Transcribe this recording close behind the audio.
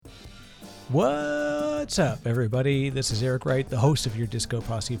What's up, everybody? This is Eric Wright, the host of your Disco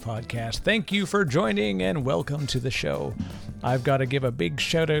Posse podcast. Thank you for joining and welcome to the show. I've got to give a big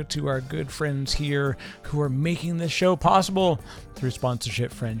shout out to our good friends here who are making this show possible through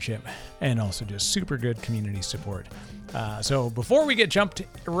sponsorship, friendship, and also just super good community support. So before we get jumped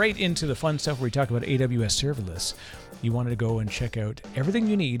right into the fun stuff where we talk about AWS serverless, you wanted to go and check out everything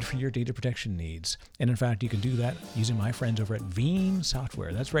you need for your data protection needs. And in fact, you can do that using my friends over at Veeam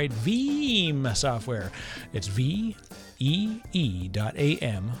Software. That's right, Veeam Software. It's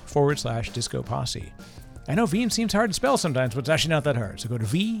VEE.am/Disco Posse. I know Veeam seems hard to spell sometimes, but it's actually not that hard. So go to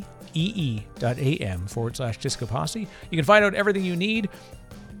VEE.am/Disco Posse. You can find out everything you need.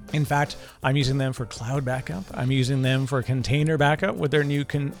 In fact, I'm using them for cloud backup. I'm using them for container backup with their new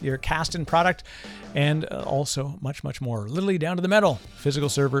your Kasten product, and also much, much more. Literally down to the metal. Physical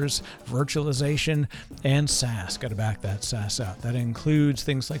servers, virtualization, and SaaS. Got to back that SaaS up. That includes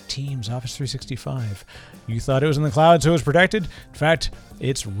things like Teams, Office 365. You thought it was in the cloud, so it was protected? In fact,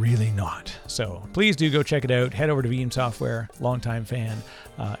 it's really not. So please do go check it out. Head over to Veeam Software, longtime fan,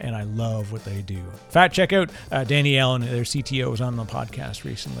 and I love what they do. In fact, check out Danny Allen, their CTO, was on the podcast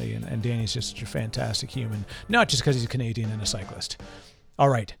recently, and Danny's just such a fantastic human, not just because he's a Canadian and a cyclist. All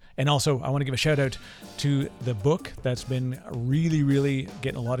right. And also, I want to give a shout out to the book that's been really, really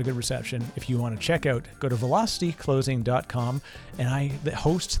getting a lot of good reception. If you want to check out, go to velocityclosing.com, and I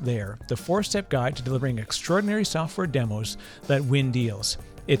host there the 4-step guide to delivering extraordinary software demos that win deals.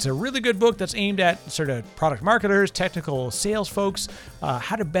 It's a really good book that's aimed at sort of product marketers, technical sales folks,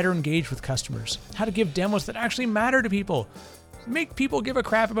 how to better engage with customers, how to give demos that actually matter to people. Make people give a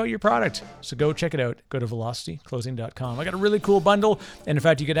crap about your product. So go check it out. Go to velocityclosing.com. I got a really cool bundle. And in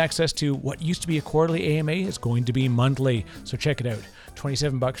fact, you get access to what used to be a quarterly AMA is going to be monthly. So check it out.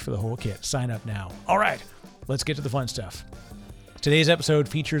 $27 for the whole kit. Sign up now. All right, let's get to the fun stuff. Today's episode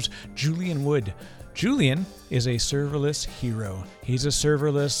features Julian Wood. Julian is a serverless hero. He's a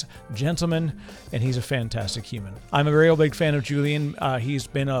serverless gentleman, and he's a fantastic human. I'm a very big fan of Julian. He's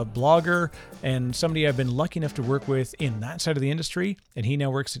been a blogger and somebody I've been lucky enough to work with in that side of the industry, and he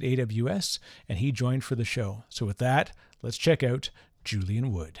now works at AWS, and he joined for the show. So with that, let's check out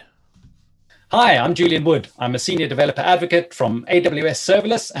Julian Wood. Hi, I'm Julian Wood. I'm a senior developer advocate from AWS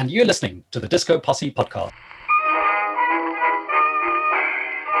Serverless, and you're listening to the Disco Posse podcast.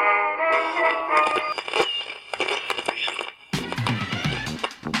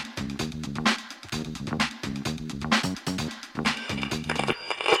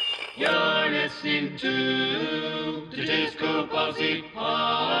 To the Disco Posse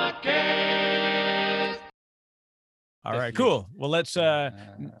podcast. All right, cool. Well, let's now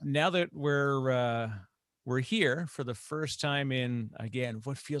that we're here for the first time in, again,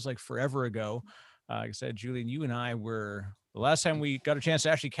 what feels like forever ago. Like I said, Julian, you and I were, the last time we got a chance to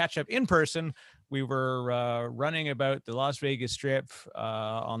actually catch up in person, we were running about the Las Vegas Strip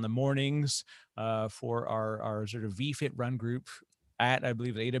on the mornings for our sort of VFit run group at, I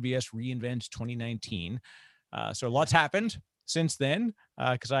believe, AWS reInvent 2019. So lots happened since then,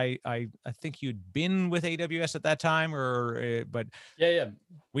 because I think you'd been with AWS at that time, but yeah,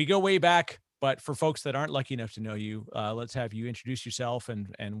 we go way back. But for folks that aren't lucky enough to know you, let's have you introduce yourself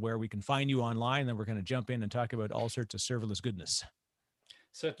and where we can find you online. Then we're going to jump in and talk about all sorts of serverless goodness.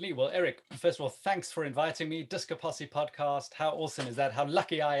 Certainly. Well, Eric, first of all, thanks for inviting me. Disco Posse podcast. How awesome is that? How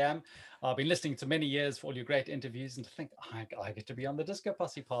lucky I am. I've been listening to many years for all your great interviews, and to think I get to be on the Disco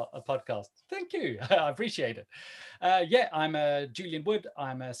Posse podcast. Thank you. I appreciate it. I'm Julian Wood.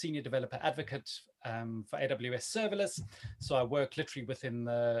 I'm a senior developer advocate for AWS Serverless. So I work literally within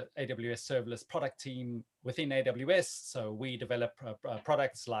the AWS Serverless product team within AWS. So we develop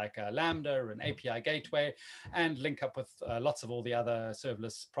products like Lambda and API Gateway, and link up with lots of all the other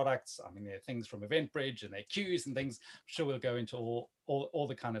serverless products. I mean, there are things from EventBridge and their queues and things. I'm sure we'll go into all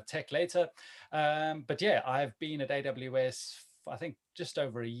the kind of tech later. But yeah, I've been at AWS, I think, just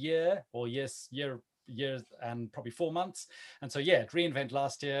over a year or years and probably 4 months. And so yeah, at reInvent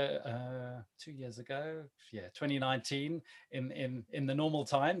last year, 2 years ago, 2019, in the normal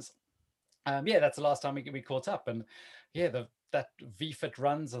times. That's the last time we caught up. And yeah, that VFit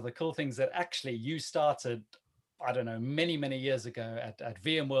runs are the cool things that actually you started, I don't know, many years ago at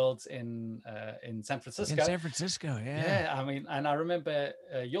VMworlds in San Francisco. In San Francisco, yeah. Yeah, I mean, and I remember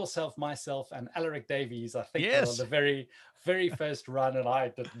yourself, myself, and Alaric Davies, I think, Yes. were on the very, very first run, and I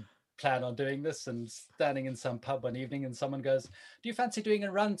didn't plan on doing this, and standing in some pub one evening, and someone goes, "Do you fancy doing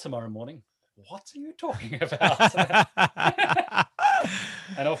a run tomorrow morning?" What are you talking about?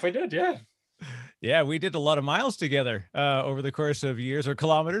 And off we did, yeah. Yeah, we did a lot of miles together over the course of years, or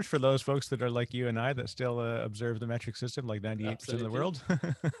kilometers for those folks that are like you and I that still observe the metric system, like 98% of the Absolutely. world.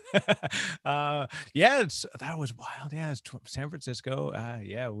 Yeah, that was wild. Yeah, it's San Francisco.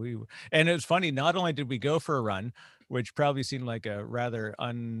 Yeah, and it was funny. Not only did we go for a run, which probably seemed like a rather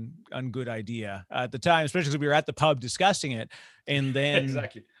ungood idea at the time, especially because we were at the pub discussing it, and then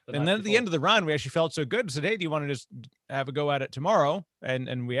Exactly. The and night then at the end before. of the run, we actually felt so good. Said, "Hey, do you want to just have a go at it tomorrow?"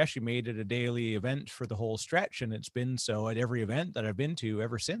 And we actually made it a daily event for the whole stretch, and it's been so at every event that I've been to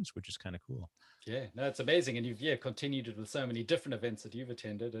ever since, which is kind of cool. Yeah, no, it's amazing. And you've, yeah, continued it with so many different events that you've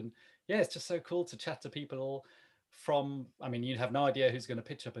attended. And yeah, it's just so cool to chat to people from, I mean, you have no idea who's going to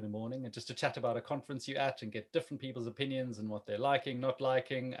pitch up in the morning, and just to chat about a conference you at and get different people's opinions and what they're liking, not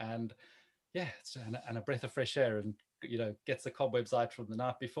liking. And yeah, and a breath of fresh air, and, gets the cobwebs out from the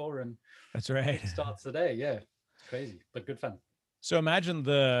night before and That's right. kickstarts the day. Yeah, it's crazy, but good fun. So imagine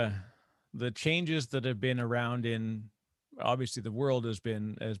the changes that have been around in obviously the world has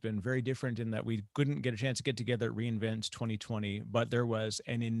been very different in that we couldn't get a chance to get together at reInvent 2020, but there was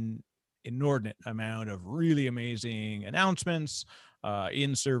an inordinate amount of really amazing announcements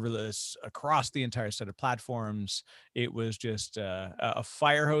in serverless across the entire set of platforms. It was just a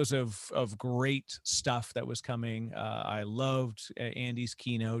fire hose of great stuff that was coming. I loved Andy's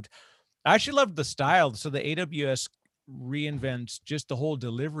keynote. I actually loved the style. So the AWS reInvent, just the whole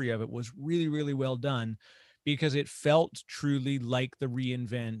delivery of it was really, really well done because it felt truly like the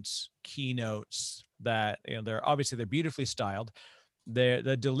reInvent keynotes that, they're beautifully styled.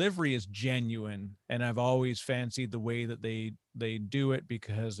 The delivery is genuine, and I've always fancied the way that they do it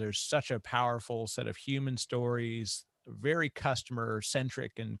because there's such a powerful set of human stories, very customer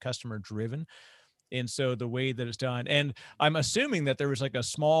centric and customer driven. And so the way that it's done, and I'm assuming that there was like a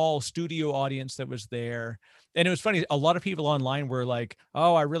small studio audience that was there. And it was funny, a lot of people online were like,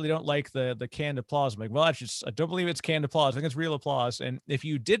 oh, I really don't like the canned applause. I'm like, well, I don't believe it's canned applause. I think it's real applause. And if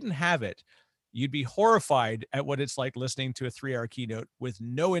you didn't have it, you'd be horrified at what it's like listening to a 3-hour keynote with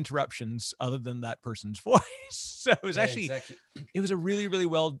no interruptions other than that person's voice. So Yeah, exactly. it was a really, really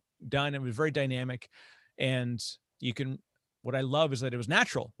well done. It was very dynamic. And you can, what I love is that it was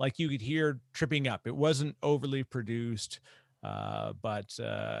natural. Like you could hear tripping up. It wasn't overly produced. But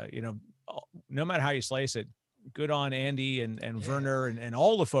no matter how you slice it, good on Andy and Yeah. Werner and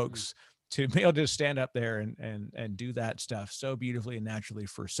all the Mm. folks to be able to stand up there and do that stuff so beautifully and naturally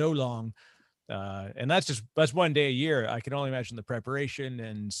for so long. And that's one day a year. I can only imagine the preparation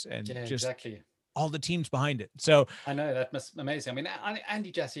and Yeah, just exactly. all the teams behind it. So I know that must amazing. I mean,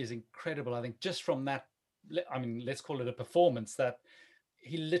 Andy Jassy is incredible. I think just from that, I mean, let's call it a performance that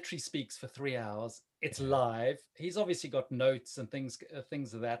he literally speaks for 3 hours. It's live. He's obviously got notes and things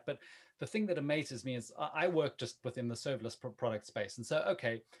of that. But the thing that amazes me is I work just within the serverless product space, and so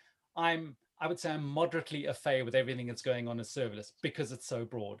okay, I would say I'm moderately au fait with everything that's going on in serverless because it's so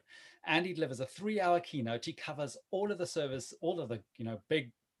broad. And he delivers a 3-hour keynote. He covers all of the service, all of the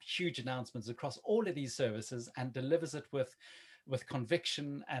big huge announcements across all of these services, and delivers it with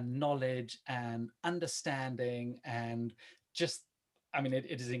conviction and knowledge and understanding, and just, I mean, it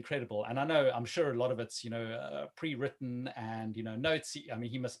is incredible. And I'm sure a lot of it's pre-written and notes. I mean,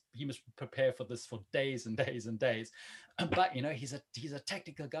 he must prepare for this for days and days and days. But he's a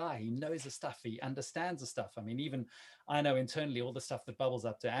technical guy. He knows the stuff. He understands the stuff. I mean, even I know internally all the stuff that bubbles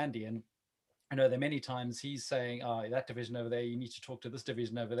up to Andy, and I know there are many times he's saying, "Oh, that division over there, you need to talk to this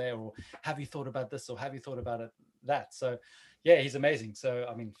division over there," or "Have you thought about this?" or "Have you thought about it that?" So, yeah, he's amazing. So,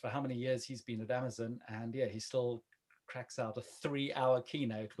 I mean, for how many years he's been at Amazon, and yeah, he still cracks out a 3-hour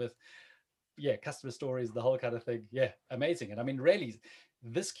keynote with, yeah, customer stories, the whole kind of thing. Yeah, amazing. And I mean, really,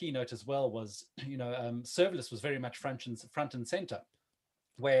 this keynote as well was, serverless was very much front and center.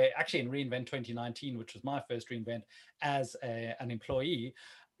 Where actually in reInvent 2019, which was my first reInvent as an employee,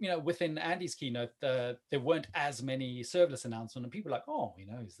 within Andy's keynote, there weren't as many serverless announcements, and people were like, oh,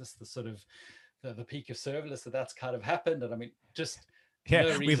 is this the sort of the peak of serverless that's kind of happened? And I mean, just yeah, no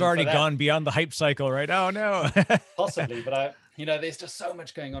we've reason for already that. gone beyond the hype cycle, right? Oh no. Possibly, but there's just so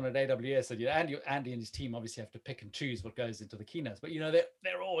much going on at AWS that Andy and his team obviously have to pick and choose what goes into the keynotes. But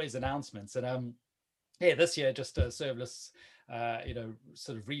there are always announcements, and yeah, this year just serverless,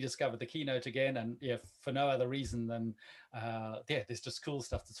 sort of rediscovered the keynote again, and yeah, for no other reason than yeah, there's just cool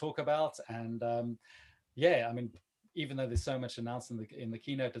stuff to talk about, and yeah, I mean, even though there's so much announced in the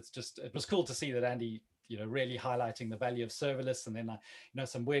keynote, it was cool to see that Andy, really highlighting the value of serverless, and then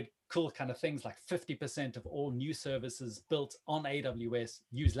some weird cool kind of things like 50% of all new services built on AWS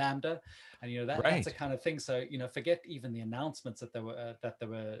use Lambda, and that's Right. a kind of thing. So forget even the announcements that they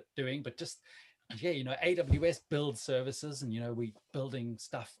were doing, but just yeah, AWS builds services, and we building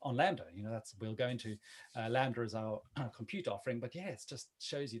stuff on Lambda. We'll go into Lambda as our compute offering, but yeah, it just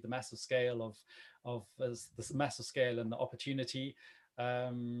shows you the massive scale of this massive scale and the opportunity,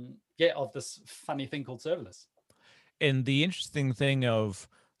 of this funny thing called serverless. And the interesting thing of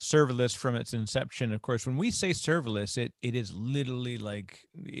serverless from its inception, of course, when we say serverless, it is literally like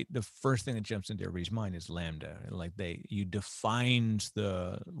the first thing that jumps into everybody's mind is Lambda. Like you defined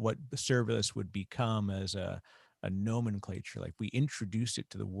what the serverless would become as a nomenclature. Like we introduced it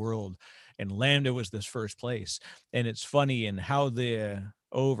to the world, and Lambda was this first place. And it's funny in how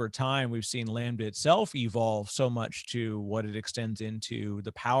over time we've seen Lambda itself evolve so much to what it extends into,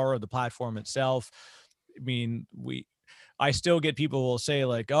 the power of the platform itself. I mean, I still get people will say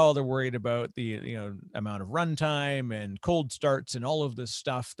like, oh, they're worried about the amount of runtime and cold starts and all of this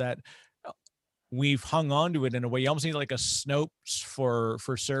stuff that we've hung on to it in a way. You almost need like a Snopes for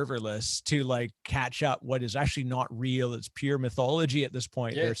serverless to like catch up what is actually not real. It's pure mythology at this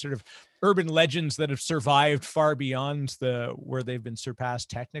point. Yeah. They're sort of urban legends that have survived far beyond where they've been surpassed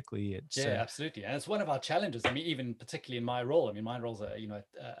technically. Absolutely. And it's one of our challenges. I mean, even particularly in my role, my role's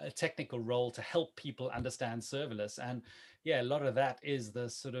a technical role to help people understand serverless. And yeah, a lot of that is the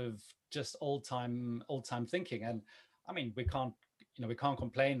sort of just old time thinking. And I mean, we can't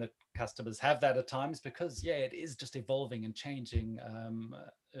complain that customers have that at times, because it is just evolving and changing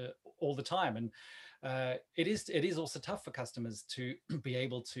all the time. And it is also tough for customers to be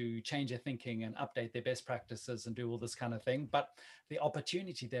able to change their thinking and update their best practices and do all this kind of thing. But the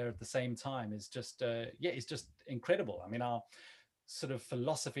opportunity there at the same time is just is just incredible. I mean, our sort of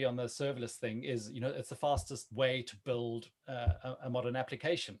philosophy on the serverless thing is, it's the fastest way to build a modern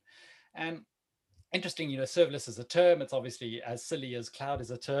application. And interesting, serverless is a term. It's obviously as silly as cloud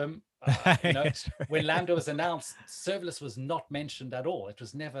is a term. When Lambda was announced, serverless was not mentioned at all. It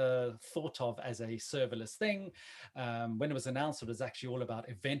was never thought of as a serverless thing. When it was announced, it was actually all about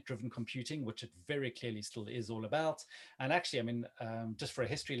event-driven computing, which it very clearly still is all about. And actually, I mean, just for a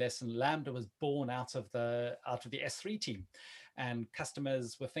history lesson, Lambda was born out of the S3 team. And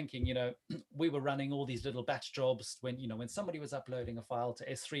customers were thinking, we were running all these little batch jobs when somebody was uploading a file to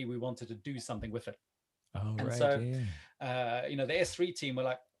S3, we wanted to do something with it. Oh, and right, so, yeah. The S3 team were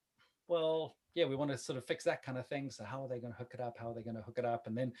like, well, yeah, we want to sort of fix that kind of thing. So how are they going to hook it up? How are they going to hook it up?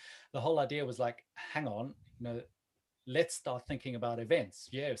 And then the whole idea was like, hang on, let's start thinking about events.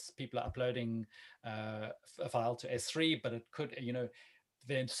 Yes, people are uploading a file to S3, but it could,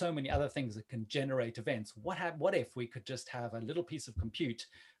 there's so many other things that can generate events. What if we could just have a little piece of compute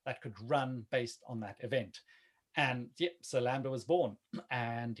that could run based on that event? And so Lambda was born.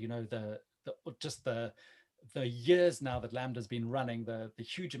 And the years now that Lambda's been running, the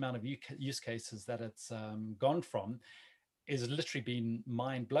huge amount of use cases that it's gone from is literally been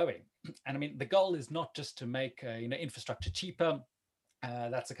mind-blowing. And I mean, the goal is not just to make infrastructure cheaper.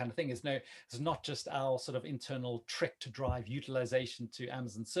 That's the kind of thing. It's not just our sort of internal trick to drive utilization to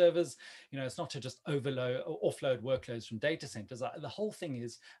Amazon servers. It's not to just overload or offload workloads from data centers. The whole thing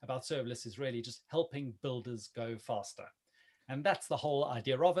is about serverless is really just helping builders go faster. And that's the whole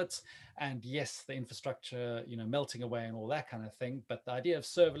idea of it. And yes, the infrastructure, melting away and all that kind of thing. But the idea of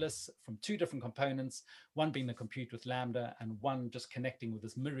serverless from two different components, one being the compute with Lambda and one just connecting with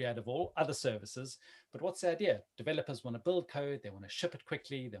this myriad of all other services. But what's the idea? Developers want to build code. They want to ship it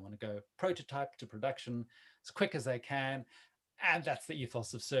quickly. They want to go prototype to production as quick as they can. And that's the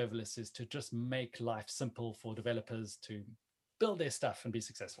ethos of serverless, is to just make life simple for developers to build their stuff and be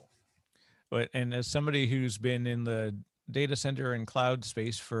successful. And as somebody who's been in the data center and cloud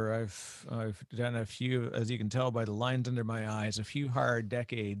space I've done a few, as you can tell by the lines under my eyes, a few hard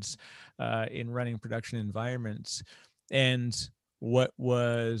decades in running production environments. And what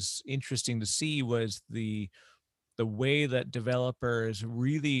was interesting to see was the way that developers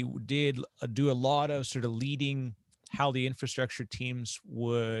really did do a lot of sort of leading how the infrastructure teams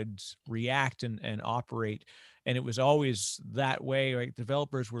would react and operate. And it was always that way, right?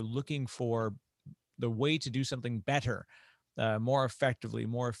 Developers were looking for the way to do something better, more effectively,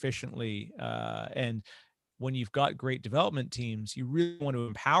 more efficiently. And when you've got great development teams, you really want to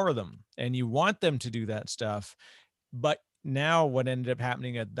empower them and you want them to do that stuff. But now what ended up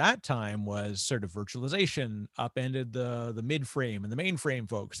happening at that time was sort of virtualization upended the mid-frame and the mainframe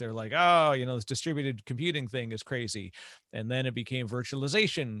folks. They're like, oh, this distributed computing thing is crazy. And then it became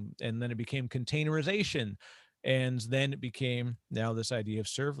virtualization, and then it became containerization. And then it became now this idea of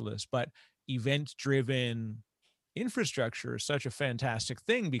serverless. But event-driven infrastructure is such a fantastic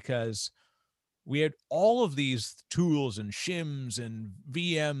thing, because we had all of these tools and shims and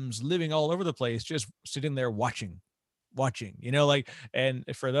VMs living all over the place, just sitting there watching. watching, you know, like, and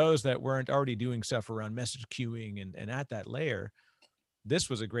for those that weren't already doing stuff around message queuing and at that layer, this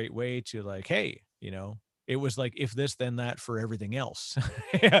was a great way to like, hey, you know, it was like if this then that for everything else.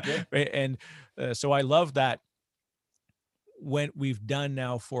 Yeah, Yeah. right, and so I love that when we've done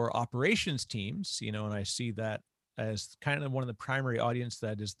now for operations teams, you know, and I see that as kind of one of the primary audience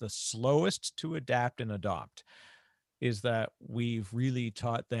that is the slowest to adapt and adopt, is that we've really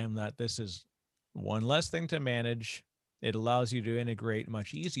taught them that this is one less thing to manage. It allows you to integrate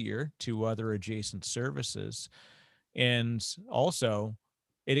much easier to other adjacent services. And also,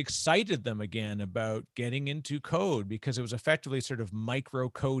 it excited them again about getting into code because it was effectively sort of micro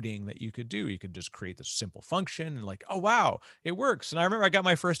coding that you could do. You could just create this simple function and like, oh wow, it works. And I remember I got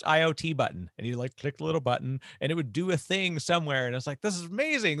my first IoT button and you like click the little button and it would do a thing somewhere. And I was like, this is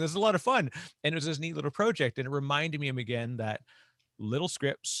amazing. This is a lot of fun. And it was this neat little project. And it reminded me again that little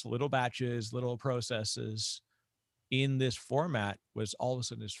scripts, little batches, little processes in this format was all of a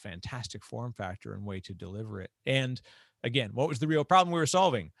sudden this fantastic form factor and way to deliver it. And again, what was the real problem we were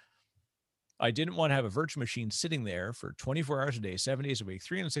solving? I didn't want to have a virtual machine sitting there for 24 hours a day, 7 days a week,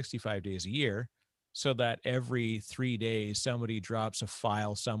 365 days a year, so that every 3 days somebody drops a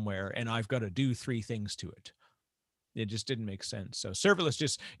file somewhere and I've got to do three things to it. It just didn't make sense. So serverless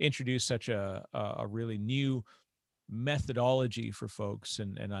just introduced such a really new methodology for folks,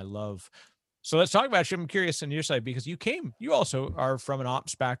 and I love. So let's talk about it. I'm curious on your side because you also are from an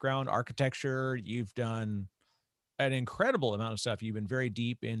ops background, architecture. You've done an incredible amount of stuff. You've been very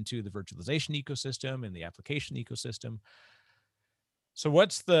deep into the virtualization ecosystem and the application ecosystem. So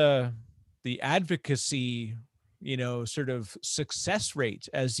what's the advocacy, you know, sort of success rate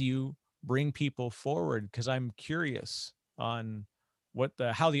as you bring people forward? Because I'm curious on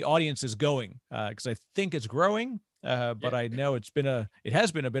how the audience is going. Because I think it's growing, but Yeah. I know it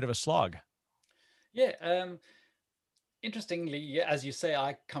has been a bit of a slog. Yeah. Interestingly, yeah, as you say,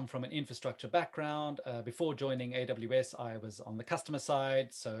 I come from an infrastructure background. Before joining AWS, I was on the customer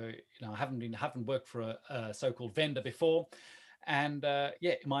side, so I haven't worked for a so-called vendor before. And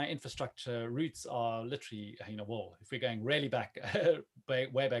yeah, my infrastructure roots are literally, well, if we're going really back,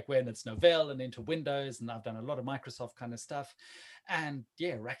 way back when, it's Novell and into Windows, and I've done a lot of Microsoft kind of stuff, and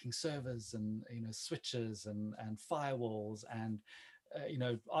yeah, racking servers and switches and firewalls and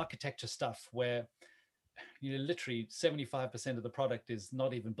architecture stuff where literally 75% of the product is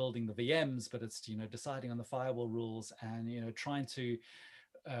not even building the VMs, but it's deciding on the firewall rules and trying to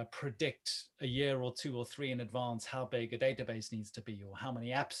predict a year or two or three in advance how big a database needs to be, or how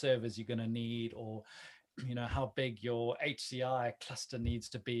many app servers you're going to need, or how big your HCI cluster needs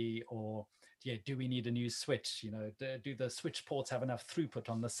to be, or yeah, do we need a new switch? Do the switch ports have enough throughput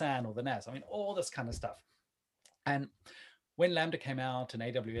on the SAN or the NAS? I mean, all this kind of stuff. And when Lambda came out and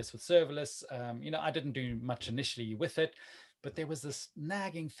AWS with serverless, I didn't do much initially with it, but there was this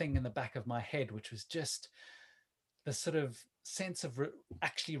nagging thing in the back of my head, which was just the sort of sense of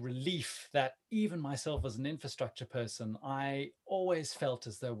actually relief that even myself as an infrastructure person, I always felt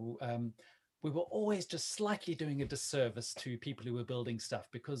as though we were always just slightly doing a disservice to people who were building stuff,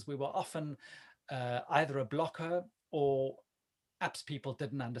 because we were often either a blocker or apps people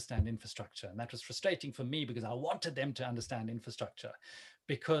didn't understand infrastructure. And that was frustrating for me because I wanted them to understand infrastructure,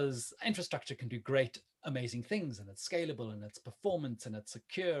 because infrastructure can do great, amazing things, and it's scalable and it's performant and it's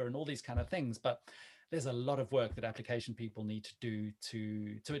secure and all these kind of things. But there's a lot of work that application people need to do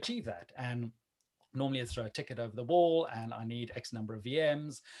to achieve that. And normally it's throw a ticket over the wall and I need X number of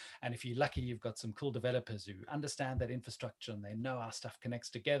VMs. And if you're lucky, you've got some cool developers who understand that infrastructure and they know how stuff connects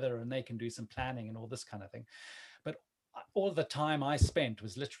together and they can do some planning and all this kind of thing. But all the time I spent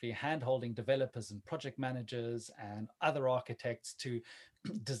was literally hand-holding developers and project managers and other architects to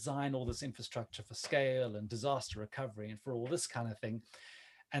design all this infrastructure for scale and disaster recovery and for all this kind of thing.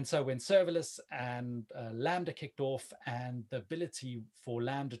 And so when serverless and Lambda kicked off, and the ability for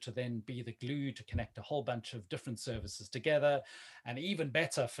Lambda to then be the glue to connect a whole bunch of different services together, and even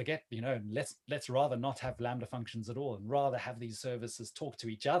better, forget, let's rather not have Lambda functions at all and rather have these services talk to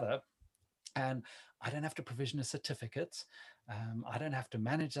each other. And I don't have to provision a certificate. I don't have to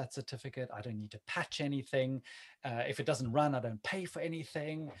manage that certificate. I don't need to patch anything. If it doesn't run, I don't pay for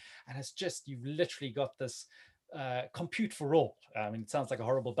anything. And it's just, you've literally got this compute for all. I mean, it sounds like a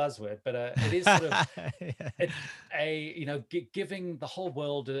horrible buzzword, but it is sort of giving the whole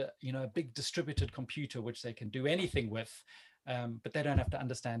world a big distributed computer which they can do anything with, but they don't have to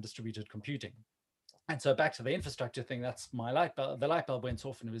understand distributed computing. And so back to the infrastructure thing, that's my light bulb. The light bulb went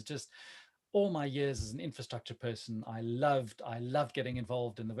off, and it was just all my years as an infrastructure person, I loved getting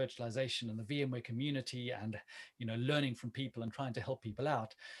involved in the virtualization and the VMware community, and learning from people and trying to help people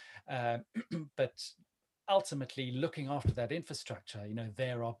out. But ultimately looking after that infrastructure,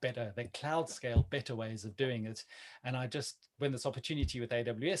 there are cloud scale better ways of doing it. And I just, when this opportunity with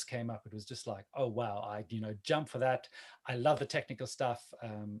AWS came up, it was just like, oh wow, I jump for that. I love the technical stuff.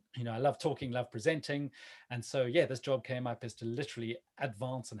 I love talking, love presenting. And so yeah, this job came up is to literally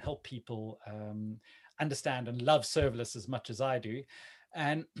advance and help people understand and love serverless as much as I do.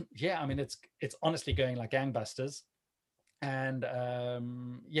 And yeah, I mean, it's honestly going like gangbusters. And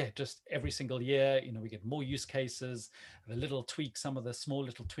yeah, just every single year, we get more use cases. The little tweaks, some of the small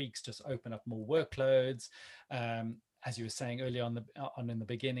little tweaks just open up more workloads. As you were saying earlier on in the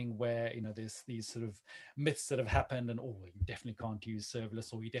beginning, where there's these sort of myths that have happened, and oh, you definitely can't use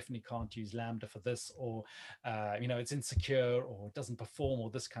serverless, or you definitely can't use Lambda for this, or it's insecure, or it doesn't perform, or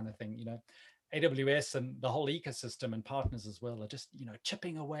this kind of thing. AWS and the whole ecosystem and partners as well are just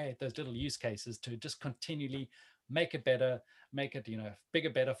chipping away at those little use cases to just continually make it better, make it bigger,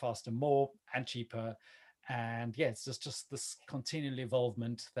 better, faster, more, and cheaper. And yeah, it's just this continual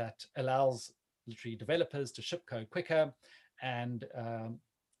evolvement that allows literally developers to ship code quicker, and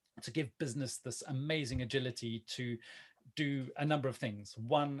to give business this amazing agility to do a number of things.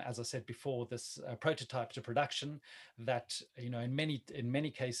 One, as I said before, this prototype to production, that in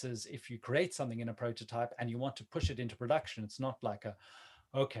many cases, if you create something in a prototype and you want to push it into production, it's not like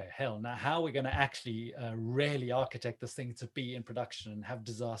okay, hell, now how are we going to actually really architect this thing to be in production and have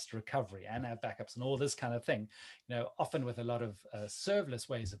disaster recovery and have backups and all this kind of thing. Often with a lot of serverless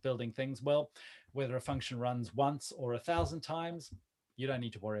ways of building things, well, whether a function runs once or 1,000 times, you don't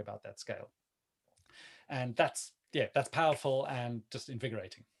need to worry about that scale. And that's powerful and just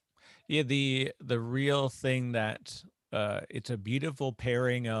invigorating. Yeah, the real thing that it's a beautiful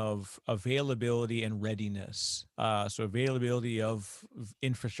pairing of availability and readiness. So availability of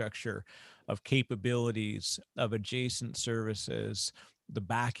infrastructure, of capabilities, of adjacent services, the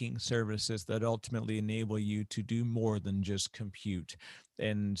backing services that ultimately enable you to do more than just compute.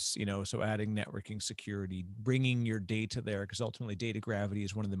 And so adding networking security, bringing your data there, because ultimately data gravity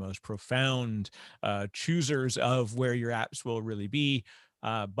is one of the most profound choosers of where your apps will really be.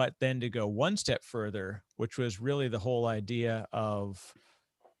 But then to go one step further, which was really the whole idea of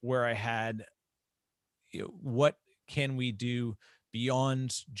where I had, what can we do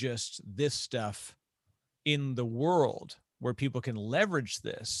beyond just this stuff in the world where people can leverage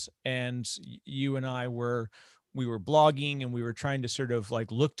this? And you and I we were blogging, and we were trying to sort of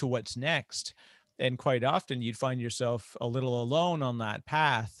like look to what's next. And quite often you'd find yourself a little alone on that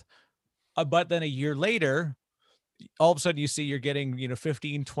path. But then a year later, all of a sudden you see you're getting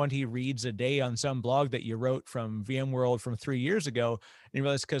 15, 20 reads a day on some blog that you wrote from VMworld from 3 years ago, and you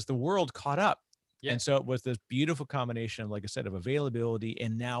realize because the world caught up. Yeah. And so it was this beautiful combination of, like I said, of availability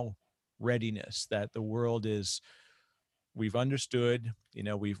and now readiness, that the world is, we've understood,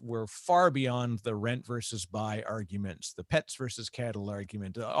 we're far beyond the rent versus buy arguments, the pets versus cattle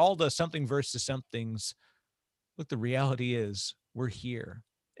argument, all the something versus somethings. Look, the reality is we're here,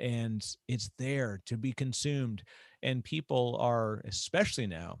 and it's there to be consumed. And people are, especially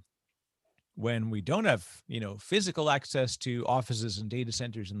now when we don't have physical access to offices and data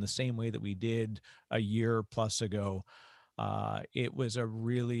centers in the same way that we did a year plus ago, it was a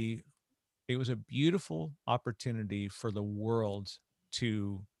beautiful opportunity for the world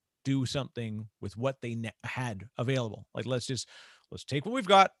to do something with what they had available. Like, let's take what we've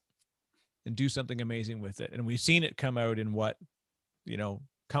got and do something amazing with it. And we've seen it come out in what,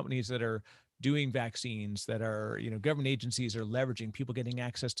 companies that are doing vaccines, that are, government agencies are leveraging, people getting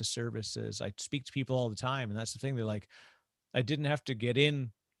access to services. I speak to people all the time, and that's the thing. They're like, I didn't have to get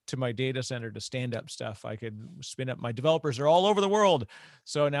in to my data center to stand up stuff. I could spin up. My developers are all over the world,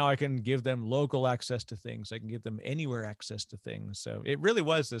 so now I can give them local access to things. I can give them anywhere access to things. So it really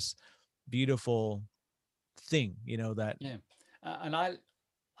was this beautiful thing, that. Yeah. And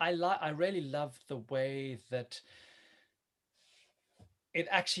I really love the way that it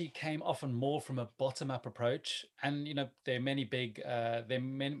actually came often more from a bottom-up approach. And there are many big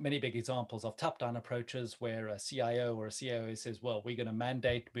examples of top-down approaches where a CIO or a CIO says, well, we're going to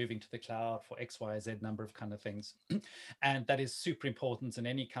mandate moving to the cloud for X, Y, Z number of kind of things. And that is super important in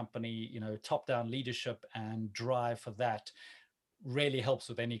any company. Top-down leadership and drive for that really helps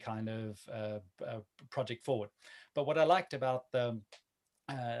with any kind of project forward. But what I liked about the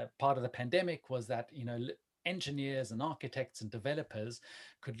part of the pandemic was that engineers and architects and developers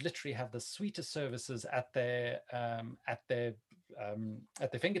could literally have the suite of services at their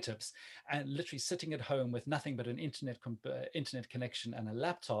at their fingertips, and literally sitting at home with nothing but an internet connection and a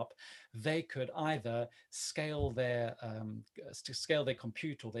laptop, they could either scale their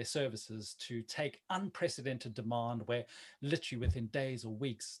compute or their services to take unprecedented demand, where literally within days or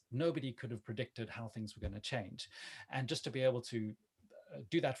weeks nobody could have predicted how things were going to change, and just to be able to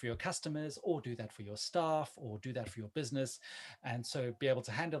do that for your customers, or do that for your staff, or do that for your business, and so be able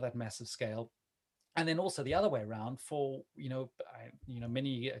to handle that massive scale. And then also the other way around, for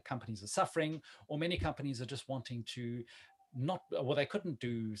many companies are suffering, or many companies are just wanting to not, well, they couldn't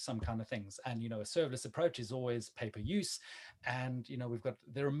do some kind of things, and a serverless approach is always pay-per use. And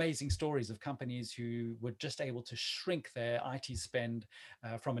there are amazing stories of companies who were just able to shrink their IT spend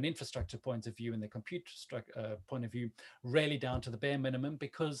from an infrastructure point of view and their compute point of view, really down to the bare minimum,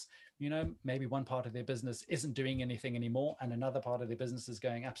 because maybe one part of their business isn't doing anything anymore, and another part of their business is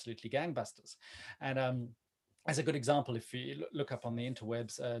going absolutely gangbusters. And as a good example, if you look up on the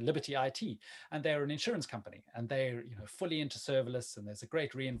interwebs, Liberty IT, and they're an insurance company, and they're fully into serverless. And there's a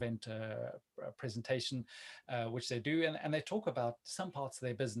great reInvent presentation which they do, and they talk about some parts of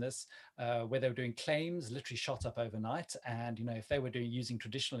their business where they were doing claims literally shot up overnight. And if they were using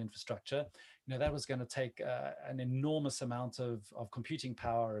traditional infrastructure, that was going to take an enormous amount of computing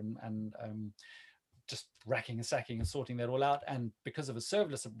power and just racking and stacking and sorting that all out. And because of a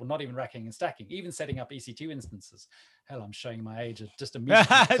serverless, well, not even racking and stacking, even setting up EC2 instances. Hell, I'm showing my age. Just immediately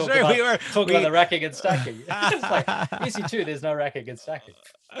talk about the racking and stacking. It's like EC2, there's no racking and stacking.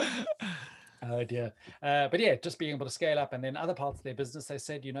 Oh dear. But yeah, just being able to scale up. And then other parts of their business, they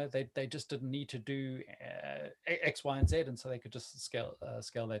said, they just didn't need to do X, Y, and Z, and so they could just scale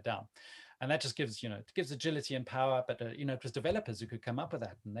that down. And that just gives, it gives agility and power. But, it was developers who could come up with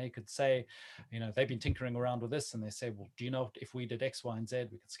that. And they could say, they've been tinkering around with this. And they say, well, do you know, if we did X, Y, and Z,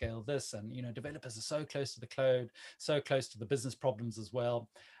 we could scale this. And, developers are so close to the code, so close to the business problems as well.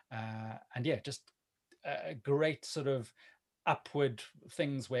 And yeah, just a great sort of upward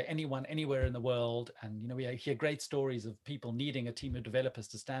things where anyone, anywhere in the world. And, we hear great stories of people needing a team of developers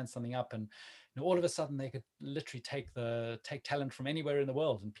to stand something up. And, all of a sudden they could literally take talent from anywhere in the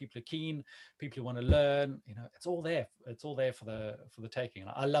world, and people are keen, people who want to learn, it's all there for the taking.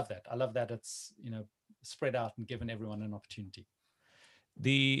 And I love that it's spread out and given everyone an opportunity.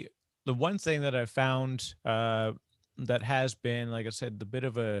 The one thing that I found that has been, like I said, the bit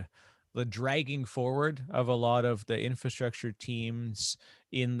of the dragging forward of a lot of the infrastructure teams,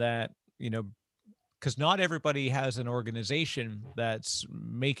 in that because not everybody has an organization that's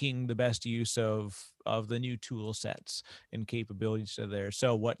making the best use of the new tool sets and capabilities that are there.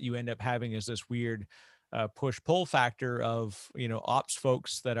 So what you end up having is this weird push-pull factor of ops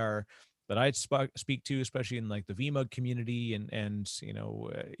folks that I speak to, especially in like the VMUG community, and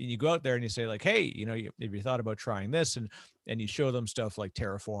you go out there and you say like, hey, have you thought about trying this, and you show them stuff like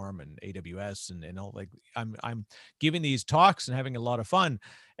Terraform and AWS and all. Like I'm giving these talks and having a lot of fun,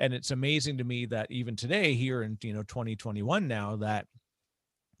 and it's amazing to me that even today here in 2021 now, that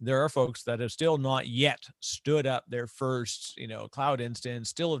there are folks that have still not yet stood up their first cloud instance,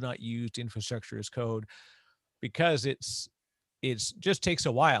 still have not used infrastructure as code, because it's just takes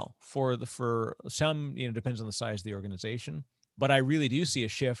a while for some, depends on the size of the organization. But I really do see a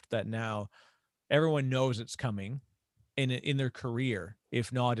shift that now everyone knows it's coming in their career,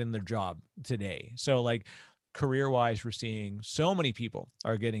 if not in their job today. So like career-wise, we're seeing so many people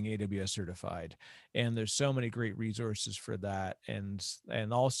are getting AWS certified, and there's so many great resources for that. And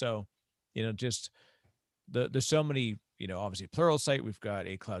also, just there's so many, obviously Pluralsight, we've got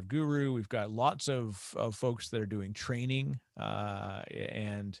a Cloud Guru, we've got lots of folks that are doing training,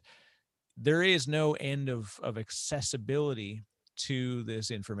 and there is no end of accessibility to this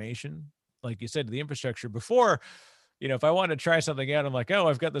information. Like you said, the infrastructure before, if I want to try something out, I'm like, oh,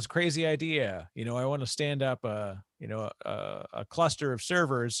 I've got this crazy idea. I want to stand up a cluster of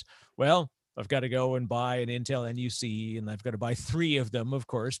servers. Well, I've got to go and buy an Intel NUC, and I've got to buy 3 of them, of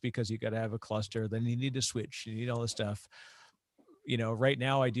course, because you got to have a cluster. Then you need a switch, you need all this stuff. Right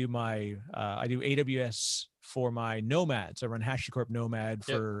now I do AWS for my nomads. I run HashiCorp Nomad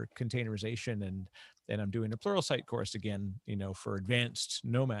for containerization, and I'm doing a Pluralsight course again, for advanced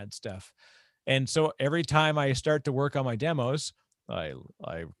Nomad stuff. And so every time I start to work on my demos, I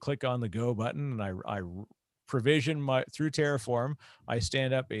click on the go button, and I provision through Terraform. I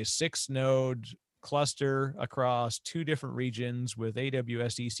stand up a 6-node cluster across 2 different regions with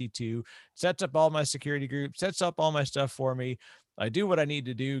AWS EC2, sets up all my security groups, sets up all my stuff for me. I do what I need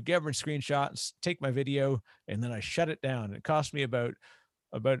to do, get my screenshots, take my video, and then I shut it down. It costs me about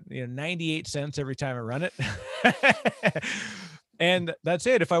 98 cents every time I run it. And that's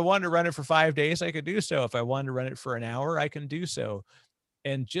it. If I wanted to run it for 5 days, I could do so. If I wanted to run it for an hour, I can do so.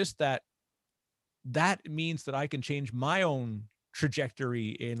 And just that means that I can change my own trajectory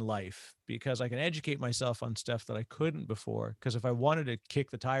in life because I can educate myself on stuff that I couldn't before. Because if I wanted to kick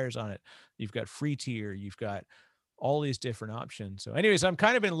the tires on it, you've got free tier, you've got all these different options. So anyways, I'm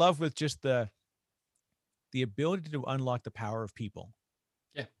kind of in love with just the ability to unlock the power of people.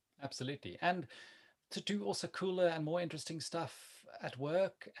 Yeah, absolutely. And to do also cooler and more interesting stuff at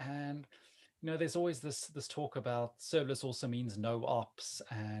work. And there's always this talk about serverless also means no ops,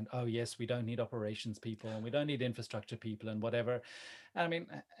 and oh yes, we don't need operations people and we don't need infrastructure people and whatever. And I mean,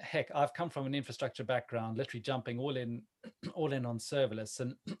 heck, I've come from an infrastructure background, literally jumping all in all in on serverless.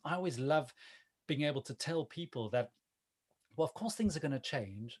 And I always love being able to tell people that, well, of course things are going to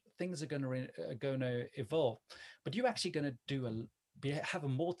change, things are going to evolve, but you're actually going to have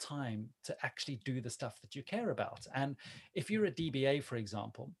more time to actually do the stuff that you care about. And if you're a DBA, for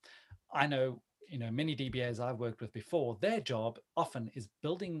example, I know, many DBAs I've worked with before, their job often is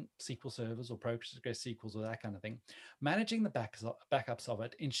building SQL servers or PostgreSQLs or that kind of thing, managing the backups of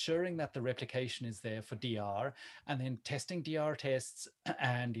it, ensuring that the replication is there for DR, and then testing DR tests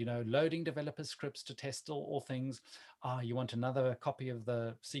and, loading developer scripts to test all things. You want another copy of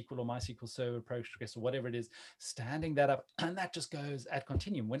the SQL or MySQL server, Postgres, or whatever it is, standing that up. And that just goes ad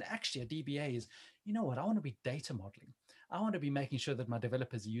continuum, when actually a DBA is, I want to be data modeling. I want to be making sure that my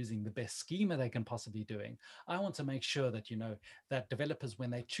developers are using the best schema they can possibly doing. I want to make sure that, that developers, when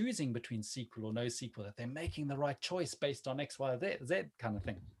they're choosing between SQL or NoSQL, that they're making the right choice based on X, Y, Z kind of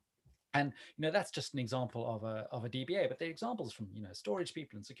thing. And that's just an example of a DBA, but there are examples from storage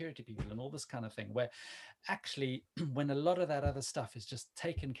people and security people and all this kind of thing, where actually when a lot of that other stuff is just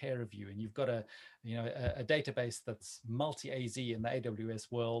taken care of you, and you've got a database that's multi-AZ in the AWS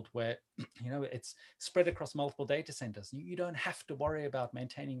world, where it's spread across multiple data centers, you don't have to worry about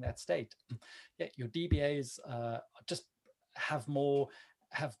maintaining that state. Yet your DBAs just have more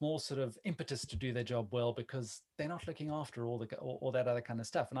sort of impetus to do their job well, because they're not looking after all that other kind of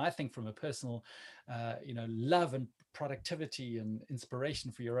stuff. And I think from a personal, love and productivity and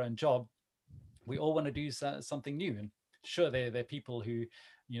inspiration for your own job, we all want to do something new. And sure, there are people who,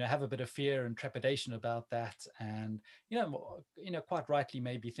 have a bit of fear and trepidation about that, and quite rightly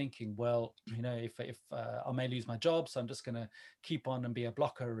may be thinking, well, if I may lose my job, so I'm just going to keep on and be a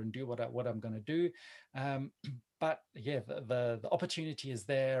blocker and do what I'm going to do. But yeah, the opportunity is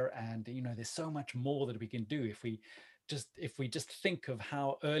there, and there's so much more that we can do if we just think of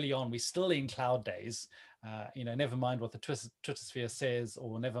how early on we're still in cloud days. Never mind what the Twitter sphere says,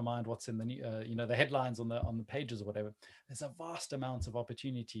 or never mind what's in the the headlines on the pages or whatever. There's a vast amount of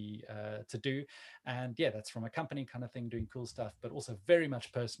opportunity to do, and yeah, that's from a company kind of thing doing cool stuff, but also very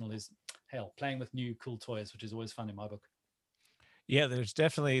much personal is playing with new cool toys, which is always fun in my book. Yeah, there's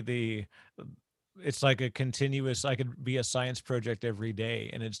definitely it's like a continuous, I could be a science project every day,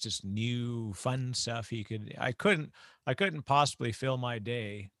 and it's just new fun stuff. I couldn't possibly fill my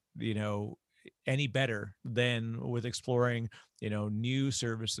day, any better than with exploring, new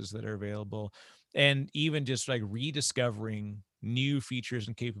services that are available, and even just like rediscovering new features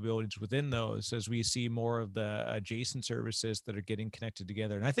and capabilities within those as we see more of the adjacent services that are getting connected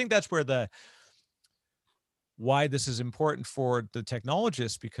together. And I think that's why this is important for the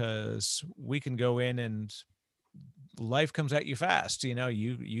technologists, because we can go in and life comes at you fast.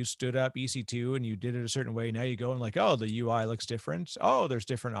 You stood up EC2 and you did it a certain way. Now you go and like, oh, the UI looks different. Oh, there's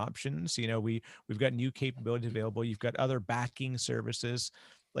different options. We've got new capabilities available. You've got other backing services,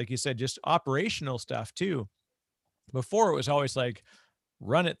 like you said, just operational stuff too. Before it was always like,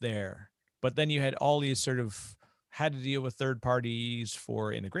 run it there, but then you had all these sort of had to deal with third parties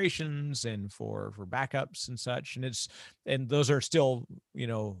for integrations and for backups and such, and those are still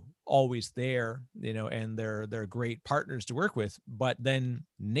always there, and they're great partners to work with. But then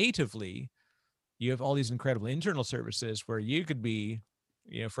natively you have all these incredible internal services where you could be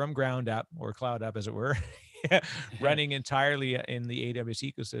from ground up, or cloud up as it were, running entirely in the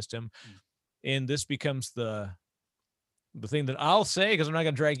AWS ecosystem. And this becomes the thing that I'll say, because I'm not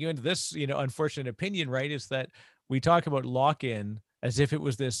going to drag you into this, unfortunate opinion, right? Is that we talk about lock-in as if it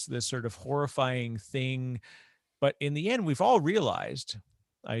was this sort of horrifying thing, but in the end, we've all realized,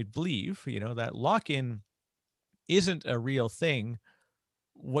 I believe, that lock-in isn't a real thing.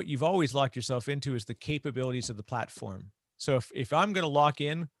 What you've always locked yourself into is the capabilities of the platform. So if I'm going to lock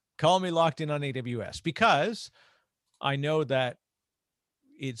in, call me locked in on AWS, because I know that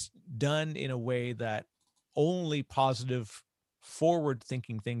it's done in a way that only positive,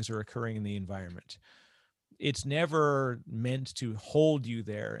 forward-thinking things are occurring in the environment. it's never meant to hold you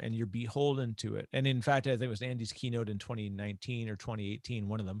there and you're beholden to it. And in fact, I think it was Andy's keynote in 2019 or 2018,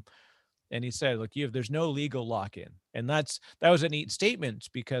 one of them. And he said, look, there's no legal lock-in. And that was a neat statement,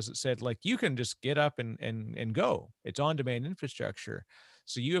 because it said, like, you can just get up and go. It's on-demand infrastructure.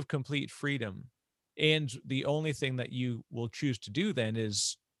 So you have complete freedom. And the only thing that you will choose to do then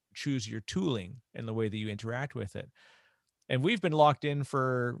is choose your tooling and the way that you interact with it. And we've been locked in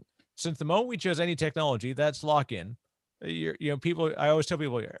since the moment we chose any technology. That's lock-in. People, I always tell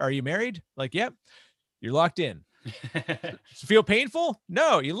people, are you married? Like, yep, you're locked in. Feel painful?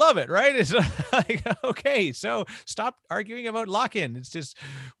 No, you love it, right? It's like, okay, so stop arguing about lock-in. It's just,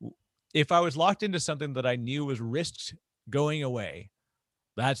 if I was locked into something that I knew was risked going away,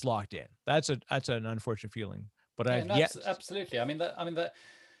 that's locked in. That's an unfortunate feeling. But absolutely. I mean, the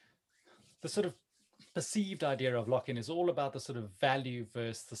sort of perceived idea of lock-in is all about the sort of value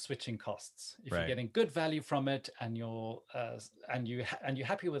versus the switching costs. If you're getting good value from it and you're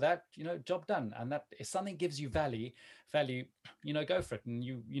happy with that, job done. And that if something gives you value, go for it. And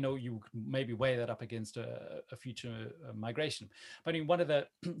you maybe weigh that up against a future migration. But I mean, one of the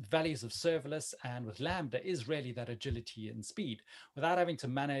values of serverless and with Lambda is really that agility and speed. Without having to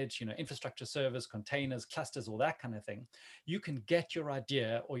manage, infrastructure servers, containers, clusters, all that kind of thing, you can get your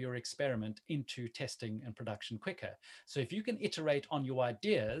idea or your experiment into testing and production quicker. So if you can iterate on your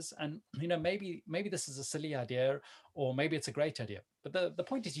ideas, and maybe this is a silly idea, or maybe it's a great idea, but the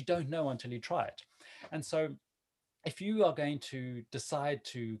point is you don't know until you try it. And so if you are going to decide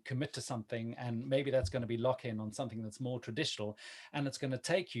to commit to something, and maybe that's going to be lock-in on something that's more traditional, and it's going to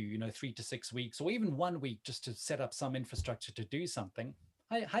take you 3 to 6 weeks or even 1 week just to set up some infrastructure to do something,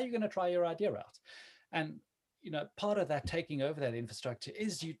 how are you going to try your idea out? And part of that taking over that infrastructure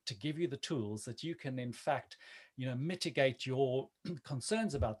is to give you the tools that you can, in fact, mitigate your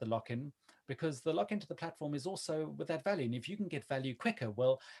concerns about the lock-in, because the lock-in to the platform is also with that value. And if you can get value quicker,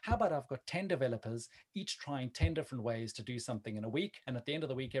 well, how about I've got 10 developers, each trying 10 different ways to do something in a week. And at the end of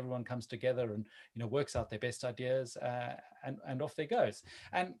the week, everyone comes together and, works out their best ideas and off they goes.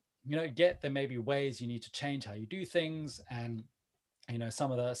 And, there may be ways you need to change how you do things, and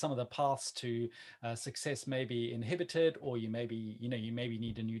some of the paths to success may be inhibited, or you maybe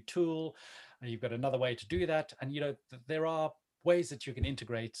need a new tool, and you've got another way to do that. And there are ways that you can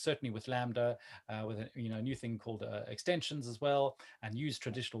integrate, certainly with Lambda, with a new thing called extensions as well, and use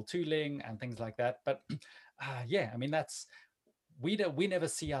traditional tooling and things like that. But I mean, we never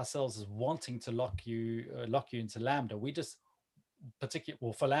see ourselves as wanting to lock you into Lambda. We just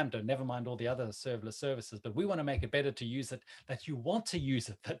for Lambda, never mind all the other serverless services, but we want to make it better to use it, that you want to use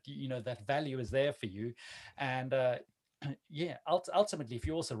it, that that value is there for you. And ultimately, if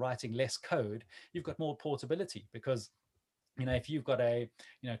you're also writing less code, you've got more portability, because if you've got a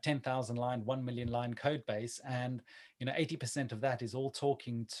 10,000 line, 1 million line code base, and 80% of that is all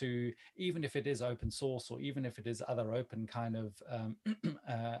talking to, even if it is open source, or even if it is other open kind of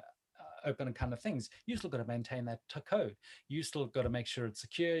open kind of things, you still got to maintain that code. You still got to make sure it's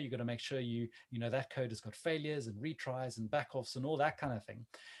secure. You got to make sure that code has got failures and retries and backoffs and all that kind of thing.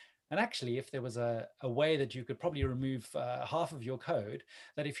 And actually, if there was a way that you could probably remove half of your code,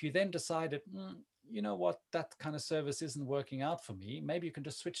 that if you then decided, you know what, that kind of service isn't working out for me, maybe you can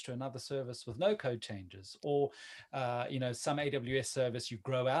just switch to another service with no code changes, or some AWS service you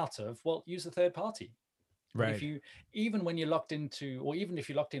grow out of, well, use a third party. Right. If even when you're locked into, or even if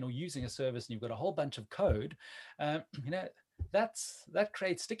you're locked in or using a service and you've got a whole bunch of code, that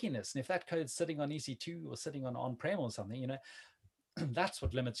creates stickiness. And if that code's sitting on EC2 or sitting on-prem or something, that's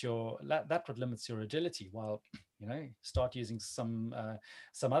what limits your agility. While start using some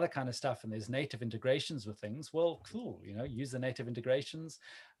other kind of stuff, and there's native integrations with things, well, cool, use the native integrations.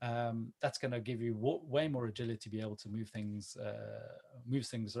 That's going to give you way more agility to be able to move things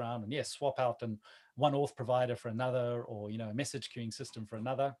around, and swap out one auth provider for another, or a message queuing system for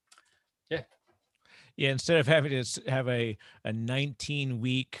another. Yeah, instead of having to have a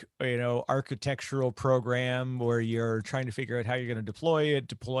 19-week, architectural program where you're trying to figure out how you're going to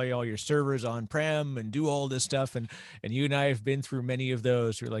deploy all your servers on-prem and do all this stuff. And you and I have been through many of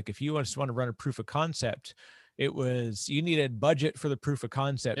those. You're like, if you just want to run a proof of concept, you needed budget for the proof of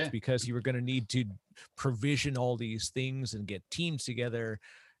concept, because you were going to need to provision all these things and get teams together.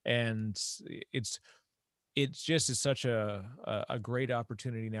 And it just is such a great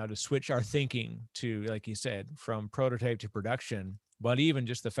opportunity now to switch our thinking to, like you said, from prototype to production. But even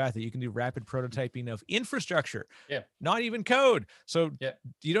just the fact that you can do rapid prototyping of infrastructure, not even code. So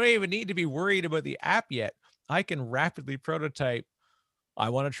you don't even need to be worried about the app yet. I can rapidly prototype. I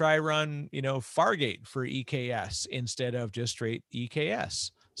want to try run, Fargate for EKS instead of just straight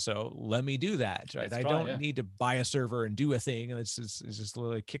EKS. So let me do that, right? Let's I try, don't yeah. need to buy a server and do a thing. It's just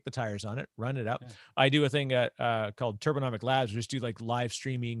literally kick the tires on it, run it up. Yeah. I do a thing at called Turbonomic Labs, just do like live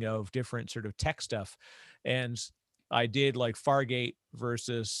streaming of different sort of tech stuff. And I did like Fargate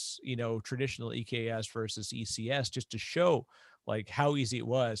versus, traditional EKS versus ECS, just to show like how easy it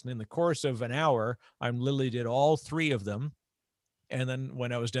was. And in the course of an hour, I literally did all three of them. And then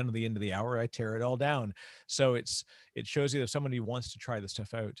when I was done at the end of the hour, I tear it all down. So it shows you that somebody wants to try this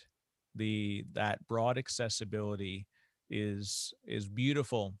stuff out. That broad accessibility is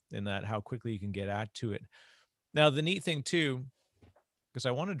beautiful in that how quickly you can get to it. Now the neat thing too, because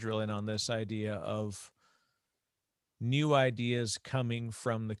I want to drill in on this idea of new ideas coming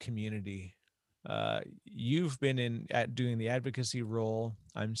from the community. You've been doing the advocacy role.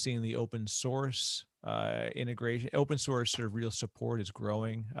 I'm seeing the open source integration, open source sort of real support is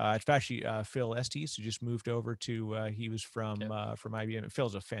growing. It's actually Phil Estes, who just moved over to. He was from IBM.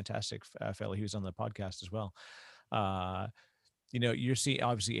 Phil's a fantastic fellow. He was on the podcast as well. You're seeing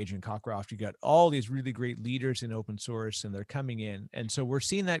obviously Adrian Cockcroft. You got all these really great leaders in open source, and they're coming in, and so we're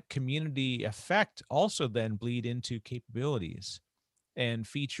seeing that community effect also then bleed into capabilities and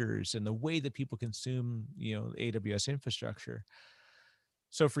features and the way that people consume, AWS infrastructure.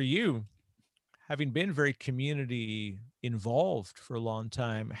 So for you, having been very community involved for a long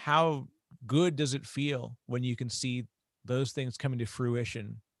time, how good does it feel when you can see those things coming to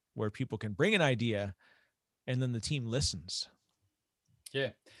fruition, where people can bring an idea and then the team listens? Yeah,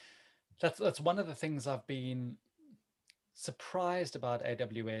 that's one of the things I've been surprised about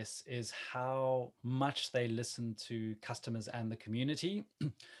AWS is how much they listen to customers and the community.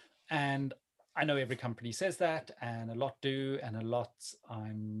 And I know every company says that, and a lot do, and a lot,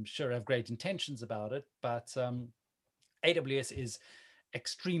 I'm sure, have great intentions about it. But AWS is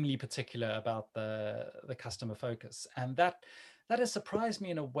extremely particular about the customer focus, and that has surprised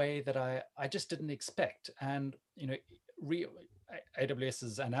me in a way that I just didn't expect. And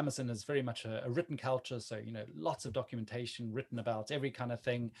AWS and Amazon is very much a written culture, so lots of documentation written about every kind of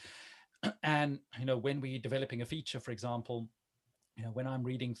thing. And when we're developing a feature, for example, when I'm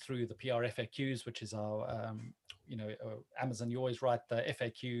reading through the PR FAQs, which is our Amazon, you always write the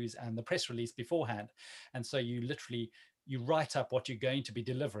FAQs and the press release beforehand, and so you write up what you're going to be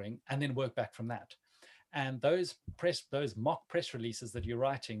delivering and then work back from that. And those mock press releases that you're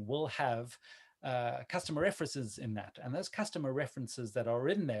writing will have customer references in that, and those customer references that are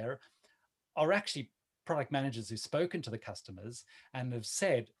in there are actually product managers who've spoken to the customers and have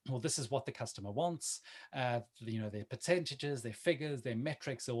said, well, this is what the customer wants, their percentages, their figures, their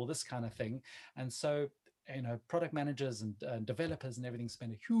metrics, all this kind of thing. And so product managers and developers and everything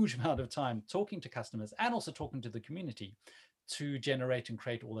spend a huge amount of time talking to customers and also talking to the community to generate and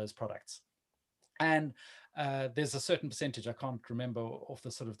create all those products. And there's a certain percentage, I can't remember off the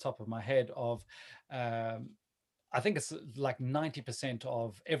sort of top of my head, of I think it's like 90%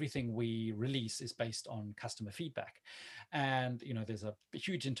 of everything we release is based on customer feedback. And there's a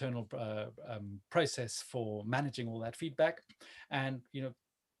huge internal process for managing all that feedback. And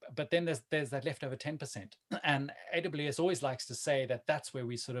but then there's that leftover 10%. And AWS always likes to say that that's where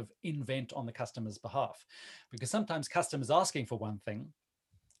we sort of invent on the customer's behalf, because sometimes customers asking for one thing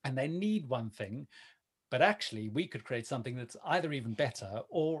and they need one thing, but actually we could create something that's either even better,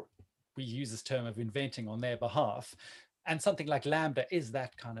 or we use this term of inventing on their behalf. And something like Lambda is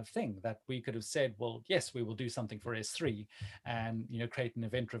that kind of thing, that we could have said, well, yes, we will do something for S3 and create an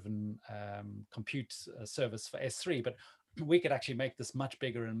event-driven compute service for S3, but we could actually make this much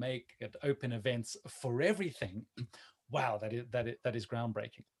bigger and make it open events for everything. Wow, that is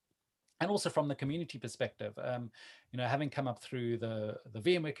groundbreaking. And also from the community perspective, having come up through the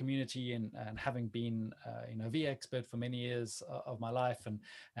VMware community and having been a vExpert for many years of my life, and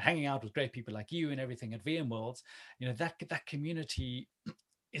hanging out with great people like you and everything at VMworlds, that community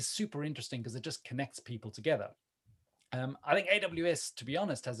is super interesting because it just connects people together. I think AWS, to be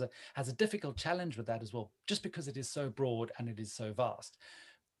honest, has a difficult challenge with that as well, just because it is so broad and it is so vast.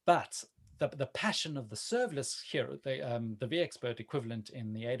 But the passion of the serverless hero, the vExpert equivalent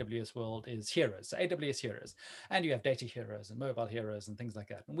in the AWS world is heroes, so AWS heroes, and you have data heroes and mobile heroes and things like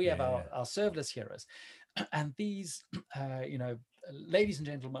that. And we have our serverless heroes, and these, ladies and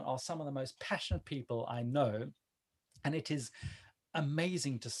gentlemen, are some of the most passionate people I know, and it is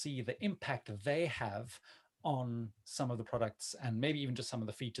amazing to see the impact they have on some of the products and maybe even just some of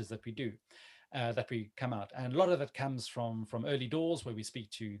the features that we do. that we come out, and a lot of it comes from early doors where we speak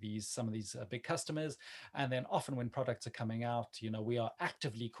to some of these big customers, and then often when products are coming out, we are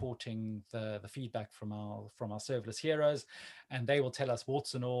actively courting the feedback from our serverless heroes, and they will tell us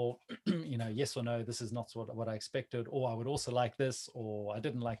warts and all, yes or no, this is not what I expected, or I would also like this, or I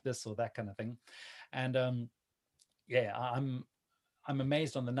didn't like this, or that kind of thing. And yeah, I'm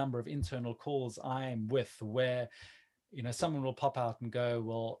amazed on the number of internal calls I'm with where someone will pop out and go,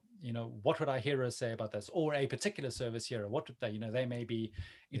 well, what would our heroes say about this, or a particular service hero, what would they, they may be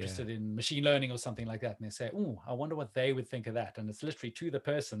interested in machine learning or something like that, and they say, oh, I wonder what they would think of that, and it's literally to the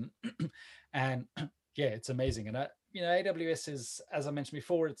person. And yeah, it's amazing. And AWS is, as I mentioned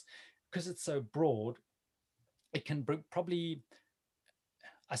before, it's because it's so broad, it can probably,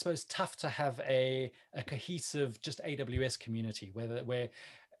 I suppose, tough to have a cohesive just AWS community where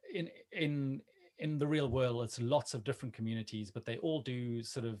in the real world it's lots of different communities, but they all do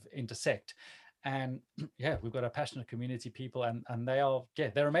sort of intersect. And yeah, we've got a passionate community people, and they are,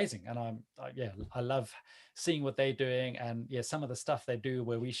 they're amazing. And I love seeing what they're doing, and some of the stuff they do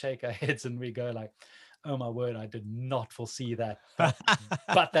where we shake our heads and we go like, oh my word, I did not foresee that,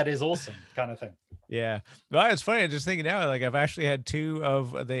 but that is awesome, kind of thing. Yeah. Well, it's funny. I'm just thinking now, like I've actually had two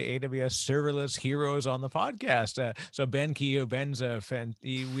of the AWS serverless heroes on the podcast. So Ben Keogh, Ben's a fan.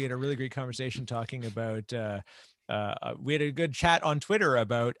 We had a really great conversation talking about, we had a good chat on Twitter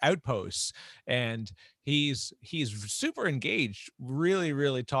about Outposts, and he's super engaged, really,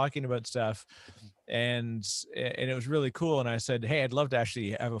 really talking about stuff. And it was really cool. And I said, hey, I'd love to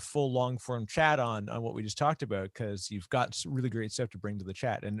actually have a full long form chat on what we just talked about, because you've got some really great stuff to bring to the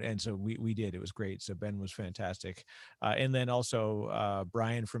chat. And so we did. It was great. So Ben was fantastic. And then also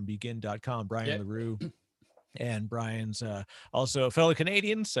Brian from begin.com, Brian LaRue. And Brian's also a fellow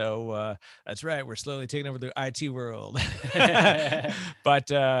Canadian. So that's right. We're slowly taking over the IT world. But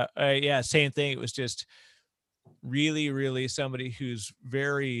yeah, same thing. It was just really, really somebody who's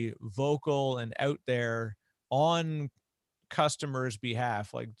very vocal and out there on customers'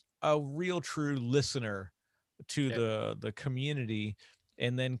 behalf, like a real true listener to the community,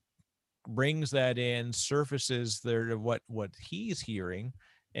 and then brings that in, surfaces there what he's hearing,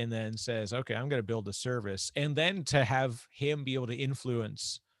 and then says, okay, I'm going to build a service. And then to have him be able to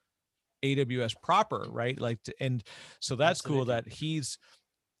influence AWS proper, right? Like, and so that's Absolutely cool that he's,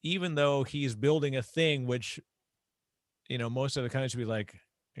 even though he's building a thing, which, most of the companies would be like,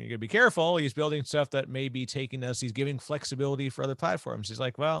 you gotta be careful. He's building stuff that may be taking us, he's giving flexibility for other platforms. He's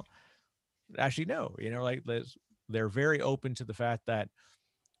like, well, actually, no, like they're very open to the fact that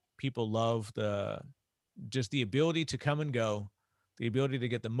people love just the ability to come and go, the ability to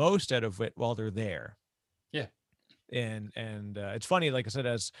get the most out of it while they're there. Yeah. And it's funny, like I said,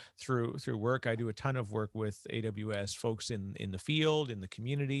 as through work, I do a ton of work with AWS folks in the field, in the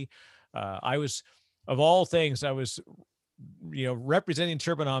community. I was, of all things, I was representing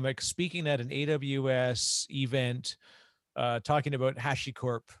Turbonomic, speaking at an AWS event, talking about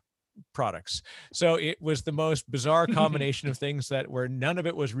HashiCorp products. So it was the most bizarre combination of things where none of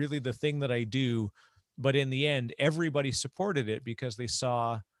it was really the thing that I do, but in the end, everybody supported it because they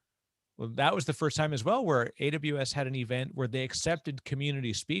saw. Well, that was the first time as well where AWS had an event where they accepted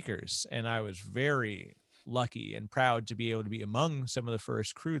community speakers, and I was very lucky and proud to be able to be among some of the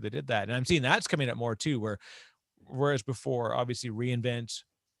first crew that did that. And I'm seeing that's coming up more too, whereas before, obviously reInvent,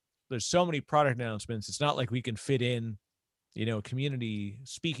 there's so many product announcements. It's not like we can fit in, community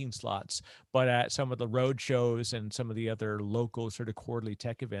speaking slots, but at some of the road shows and some of the other local sort of quarterly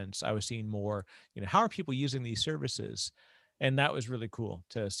tech events, I was seeing more, how are people using these services? And that was really cool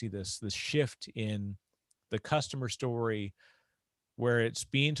to see this shift in the customer story, where it's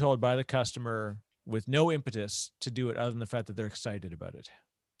being told by the customer with no impetus to do it other than the fact that they're excited about it.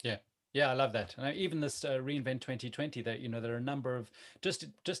 Yeah, I love that. And even this reInvent 2020, that there are a number of just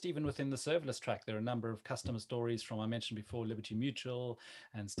even within the serverless track, there are a number of customer stories from, I mentioned before, Liberty Mutual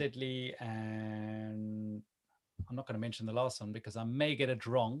and Steadley, and I'm not going to mention the last one because I may get it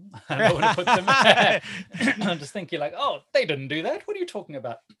wrong. I don't want to put them. I'm just thinking like, oh, they didn't do that. What are you talking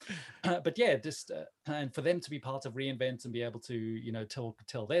about? But yeah, just and for them to be part of reInvent and be able to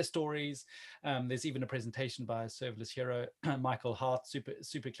tell their stories. There's even a presentation by a serverless hero, Michael Hart,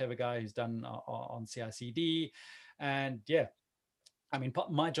 super clever guy who's done on CI/CD, and yeah. I mean,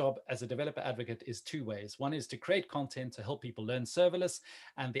 my job as a developer advocate is two ways. One is to create content to help people learn serverless.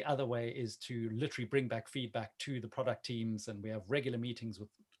 And the other way is to literally bring back feedback to the product teams. And we have regular meetings with,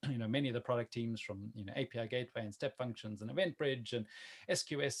 many of the product teams from, API Gateway and Step Functions and EventBridge and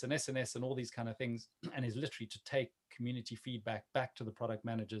SQS and SNS and all these kind of things. And is literally to take community feedback back to the product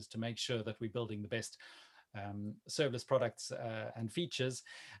managers to make sure that we're building the best serverless products and features.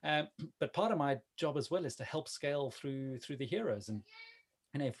 But part of my job as well is to help scale through the heroes. And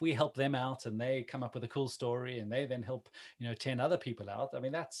if we help them out and they come up with a cool story and they then help 10 other people out, I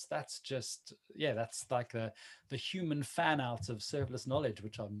mean that's just, yeah, that's like the human fan out of serverless knowledge,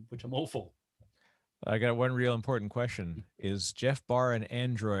 which I'm all for. I got one real important question. Is Jeff Barr an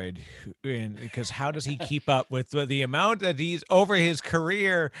android? Because how does he keep up with the amount that he's over his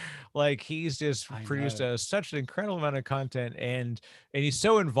career? Like he's just produced such an incredible amount of content, and he's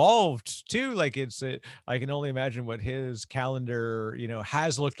so involved too. Like I can only imagine what his calendar,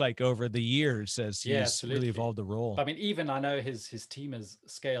 has looked like over the years as he's really evolved the role. I mean, even I know his team has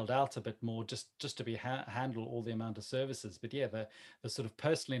scaled out a bit more just to be handle all the amount of services. But yeah, the sort of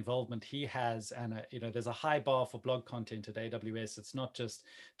personal involvement he has, and there's a high bar for blog content at AWS. It's not just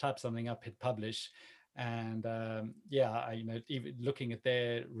type something up, hit publish. And even looking at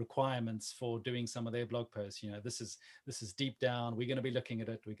their requirements for doing some of their blog posts, this is deep down. We're going to be looking at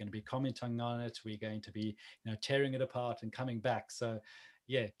it. We're going to be commenting on it. We're going to be tearing it apart and coming back. So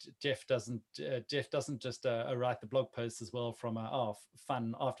yeah, Jeff doesn't just write the blog posts as well from a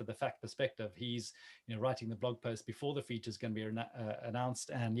fun after the fact perspective. He's writing the blog post before the feature is going to be announced,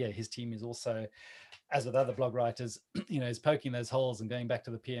 and yeah, his team is also, as with other blog writers, is poking those holes and going back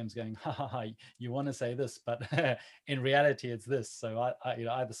to the PMs, going, ha, you want to say this, but in reality it's this. So I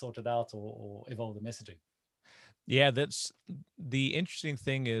either sort it out or evolve the messaging. Yeah, that's the interesting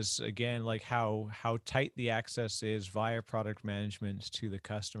thing is, again, like how tight the access is via product management to the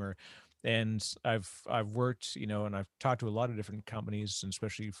customer. And I've worked, and I've talked to a lot of different companies, and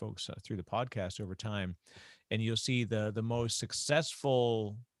especially folks through the podcast over time. And you'll see the most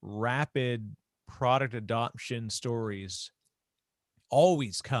successful, rapid product adoption stories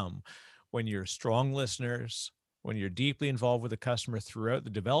always come when you're strong listeners, when you're deeply involved with the customer throughout the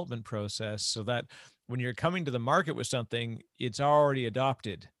development process, so that when you're coming to the market with something, it's already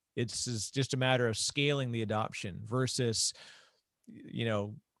adopted. It's just a matter of scaling the adoption versus,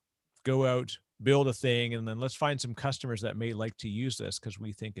 go out, build a thing, and then let's find some customers that may like to use this because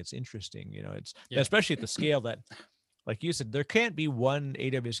we think it's interesting. Especially at the scale that, like you said, there can't be one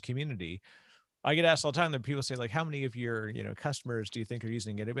AWS community. I get asked all the time that people say, like, how many of your, customers do you think are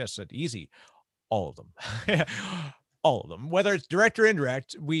using AWS? I said, easy. All of them. All of them, whether it's direct or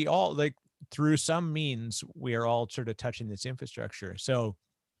indirect, we all, like, through some means, we are all sort of touching this infrastructure. So,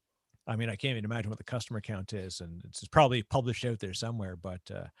 I mean, I can't even imagine what the customer count is, and it's probably published out there somewhere, but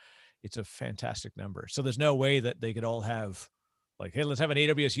it's a fantastic number. So there's no way that they could all have, like, hey, let's have an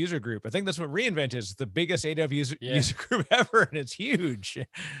AWS user group. I think that's what re:Invent is, the biggest AWS user group ever, and it's huge.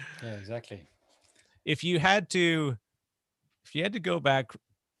 Yeah, exactly. If you had to go back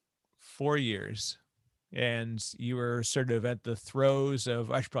 4 years and you were sort of at the throes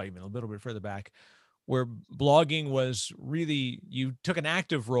of, I should probably even a little bit further back, where blogging was really, you took an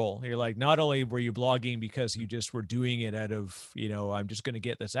active role. You're like, not only were you blogging because you just were doing it out of, I'm just going to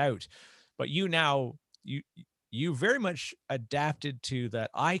get this out, but you very much adapted to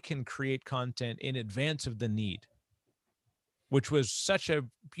that. I can create content in advance of the need, which was such a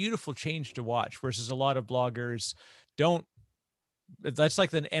beautiful change to watch versus a lot of bloggers don't. That's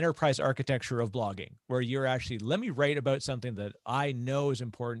like the enterprise architecture of blogging, where you're actually, let me write about something that I know is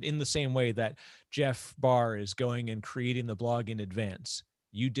important, in the same way that Jeff Barr is going and creating the blog in advance.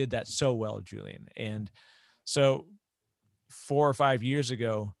 You did that so well, Julian. And so 4 or 5 years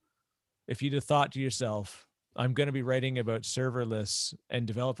ago, if you'd have thought to yourself, I'm going to be writing about serverless and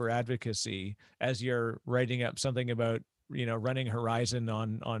developer advocacy as you're writing up something about, running Horizon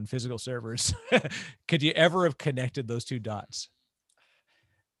on physical servers, could you ever have connected those two dots?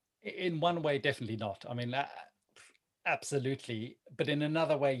 In one way, definitely not. I mean, absolutely. But in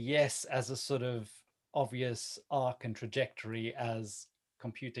another way, yes, as a sort of obvious arc and trajectory as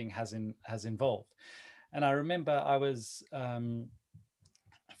computing has evolved. And I remember I was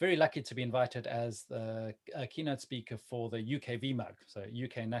very lucky to be invited as the keynote speaker for the UK VMUG, so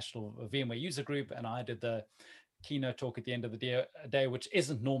UK National VMware User Group. And I did the keynote talk at the end of the day, which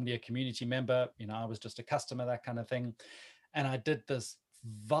isn't normally a community member. I was just a customer, that kind of thing. And I did this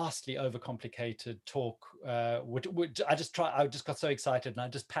vastly overcomplicated talk, which I just got so excited, and I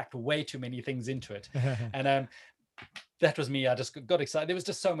just packed way too many things into it. And that was me. I just got excited. There was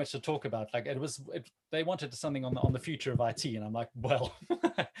just so much to talk about. Like they wanted something on the future of IT, and I'm like, well,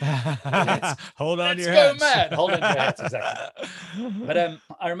 hold on to your hats. Go mad. Hold on to your hats, exactly. But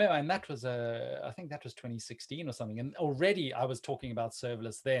I remember, and that was I think that was 2016 or something, and already I was talking about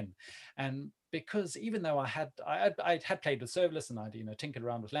serverless then, and because even though I had played with serverless and I'd tinkered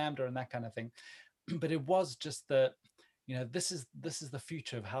around with Lambda and that kind of thing, but it was just the this is the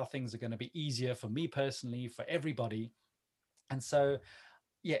future of how things are going to be easier for me personally, for everybody. And so,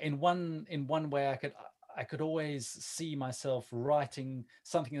 yeah, in one way, I could always see myself writing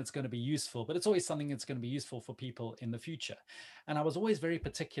something that's going to be useful, but it's always something that's going to be useful for people in the future. And I was always very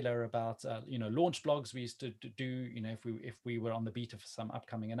particular about launch blogs we used to do. If we were on the beta for some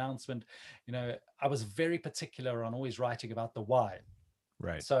upcoming announcement, I was very particular on always writing about the why.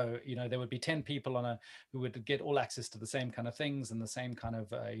 Right. So there would be 10 people who would get all access to the same kind of things and the same kind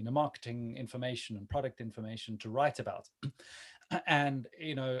of marketing information and product information to write about. And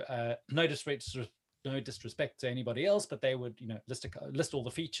no disrespect to anybody else, but they would list all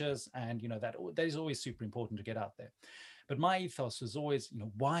the features, and that is always super important to get out there. But my ethos was always,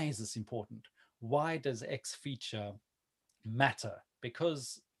 why is this important? Why does X feature matter?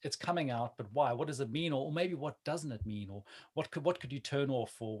 Because it's coming out, but why? What does it mean? Or maybe what doesn't it mean? Or what could you turn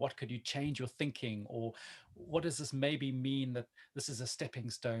off? Or what could you change your thinking? Or what does this maybe mean that this is a stepping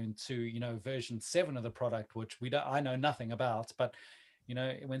stone to version 7 of the product, which I know nothing about, but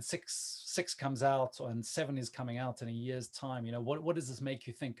when six comes out and 7 is coming out in a year's time, what does this make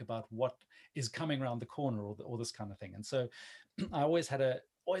you think about what is coming around the corner, or this kind of thing? And so I always had a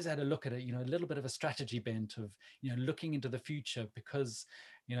look at it, a little bit of a strategy bent of looking into the future, because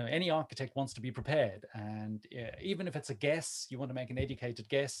any architect wants to be prepared, and even if it's a guess, you want to make an educated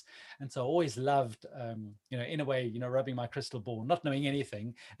guess. And so I always loved in a way rubbing my crystal ball, not knowing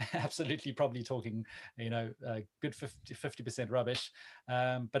anything, absolutely probably talking good 50% rubbish,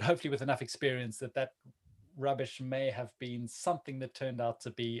 but hopefully with enough experience that rubbish may have been something that turned out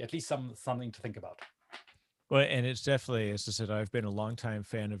to be at least something to think about. Well, and it's definitely, as I said, I've been a longtime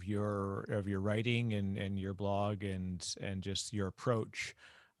fan of your writing and your blog and just your approach.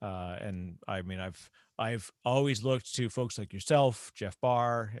 And I mean, I've always looked to folks like yourself, Jeff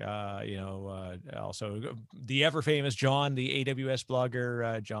Barr, also the ever famous John, the AWS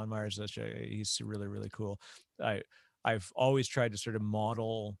blogger, John Myers. He's really, really cool. I've always tried to sort of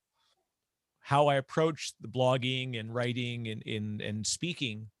model how I approach the blogging and writing and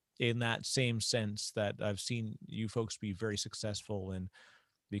speaking in that same sense that I've seen you folks be very successful in,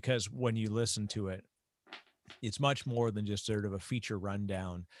 because when you listen to it, it's much more than just sort of a feature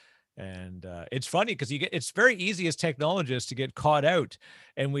rundown. And it's funny because it's very easy as technologists to get caught out,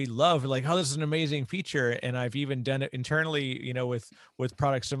 and we love like, oh, this is an amazing feature. And I've even done it internally, with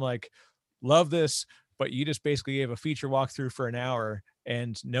products. I'm like, love this, but you just basically gave a feature walkthrough for an hour,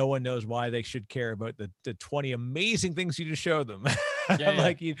 and no one knows why they should care about the 20 amazing things you just showed them. Yeah.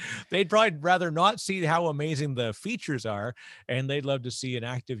 Like they'd probably rather not see how amazing the features are, and they'd love to see an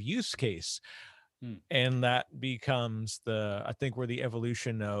active use case. And that becomes I think we're the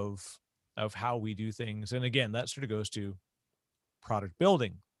evolution of how we do things. And again, that sort of goes to product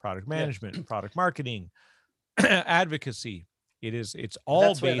building, product management, product marketing, advocacy. It's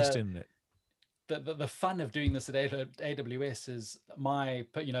all based in it. The fun of doing this at AWS is my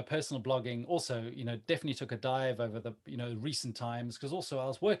personal blogging also definitely took a dive over the recent times, because also I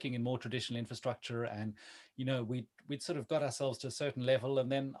was working in more traditional infrastructure, and we'd sort of got ourselves to a certain level, and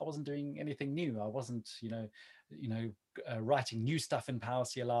then I wasn't doing anything new. I wasn't writing new stuff in Power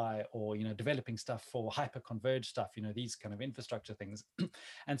CLI, or developing stuff for hyper-converged stuff, these kind of infrastructure things.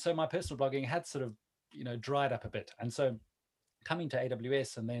 And so my personal blogging had sort of dried up a bit. And so coming to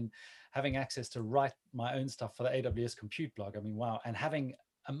AWS and then having access to write my own stuff for the AWS Compute blog, I mean, wow. And having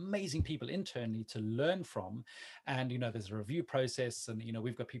amazing people internally to learn from. And there's a review process, and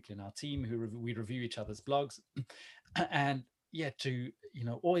we've got people in our team who we review each other's blogs. And to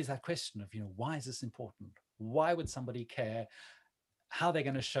always that question of why is this important? Why would somebody care? How they're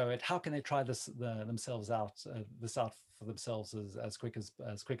going to show it? How can they try this out for themselves as quick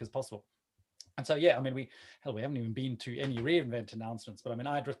as possible? And so, I mean, we haven't even been to any reInvent announcements, but I mean,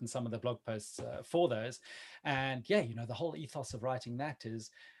 I'd written some of the blog posts for those. And the whole ethos of writing that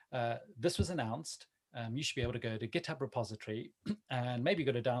is this was announced. You should be able to go to GitHub repository and maybe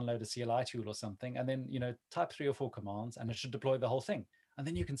go to download a CLI tool or something, and then type 3 or 4 commands, and it should deploy the whole thing. And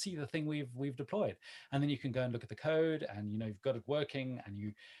then you can see the thing we've deployed, and then you can go and look at the code, and you've got it working, and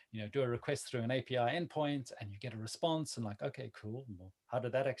you do a request through an API endpoint, and you get a response, and like, okay, cool. Well, how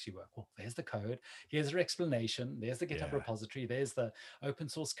did that actually work? Well, there's the code. Here's your explanation. There's the GitHub repository. There's the open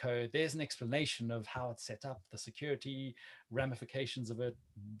source code. There's an explanation of how it's set up, the security ramifications of it,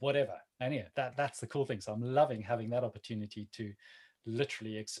 whatever. And that's the cool thing. So I'm loving having that opportunity to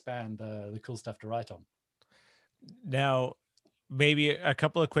literally expand the cool stuff to write on. Now, maybe a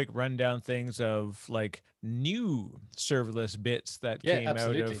couple of quick rundown things of like new serverless bits that Yeah, came out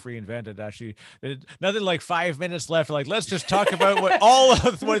of absolutely. Reinvented. Actually, nothing like 5 minutes left. Like, let's just talk about what all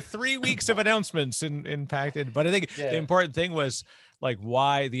of what 3 weeks of announcements impacted. But I think the Yeah. important thing was like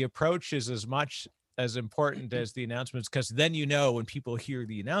why the approach is as much as important as the announcements, because then when people hear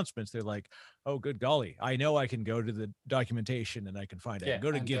the announcements, they're like, oh, good golly, I know I can go to the documentation and I can find it. I Yeah, can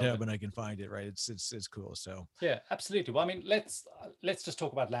go to and delve GitHub in. and I can find it. Right? It's cool. So Yeah, absolutely. Well, I mean, let's just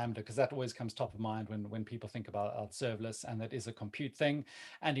talk about Lambda, because that always comes top of mind when people think about serverless, and that is a compute thing.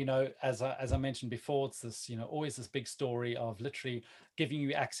 And as I mentioned before, it's this always this big story of literally giving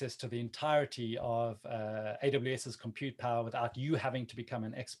you access to the entirety of AWS's compute power without you having to become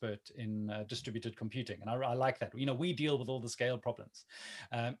an expert in distributed computing. And I like that. We deal with all the scale problems.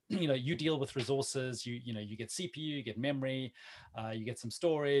 You deal with resources. You get CPU, you get memory, you get some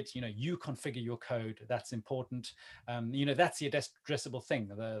storage. You configure your code. That's important. That's the addressable thing,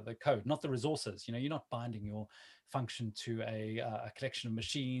 the code, not the resources. You're not binding your function to a collection of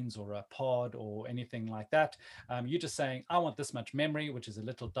machines or a pod or anything like that. You're just saying, I want this much memory, which is a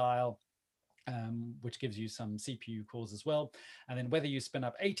little dial, which gives you some CPU cores as well. And then whether you spin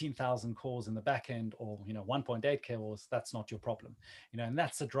up 18,000 cores in the back end or 1.8 cores, that's not your problem. And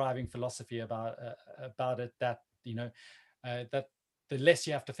that's the driving philosophy about it. That the less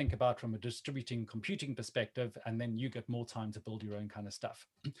you have to think about from a distributing computing perspective, and then you get more time to build your own kind of stuff.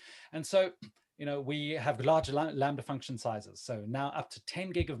 And so we have larger Lambda function sizes. So now up to 10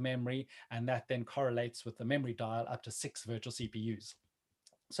 gig of memory, and that then correlates with the memory dial up to 6 virtual CPUs.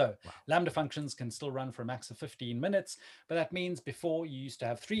 So Lambda functions can still run for a max of 15 minutes, but that means before you used to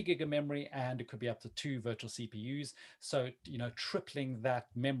have 3 gig of memory and it could be up to 2 virtual CPUs. So, tripling that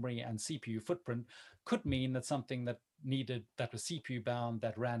memory and CPU footprint could mean that something that was CPU bound,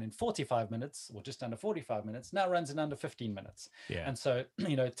 that ran in 45 minutes or just under 45 minutes, now runs in under 15 minutes. yeah. And so,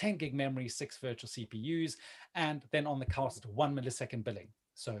 10 gig memory, 6 virtual CPUs, and then on the cost, 1 millisecond billing.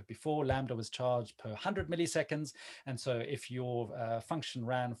 So before, Lambda was charged per 100 milliseconds. And so if your function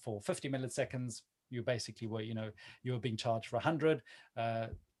ran for 50 milliseconds, you basically were, you were being charged for 100.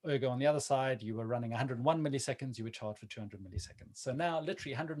 Ergo, on the other side, you were running 101 milliseconds, you were charged for 200 milliseconds. So now,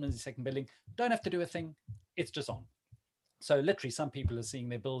 literally 100 millisecond billing, don't have to do a thing, it's just on. So literally, some people are seeing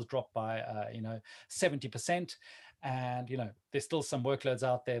their bills drop by 70%. And there's still some workloads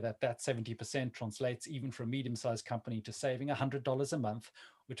out there that 70% translates, even for a medium-sized company, to saving $100 a month,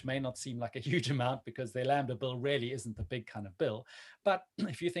 which may not seem like a huge amount because their Lambda bill really isn't the big kind of bill. But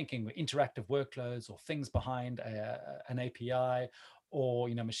if you're thinking interactive workloads or things behind an API, or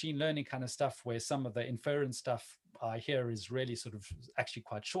machine learning kind of stuff, where some of the inference stuff I hear is really sort of actually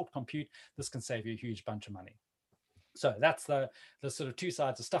quite short compute, this can save you a huge bunch of money. So that's the sort of two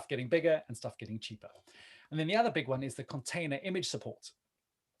sides of stuff getting bigger and stuff getting cheaper. And then the other big one is the container image support.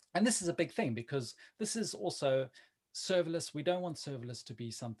 And this is a big thing because this is also serverless. We don't want serverless to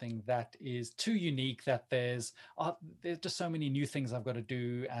be something that is too unique, that there's just so many new things I've got to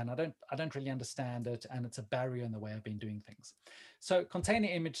do, and I don't really understand it, and it's a barrier in the way I've been doing things. So container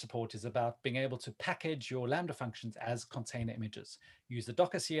image support is about being able to package your Lambda functions as container images. Use the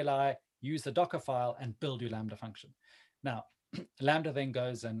Docker CLI, use the Docker file, and build your Lambda function. Now, Lambda then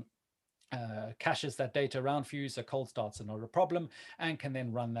goes and caches that data around for you, so cold starts are not a problem, and can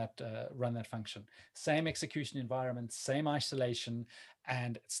then run that function. Same execution environment, same isolation,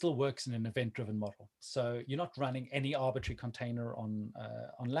 and it still works in an event-driven model. So you're not running any arbitrary container on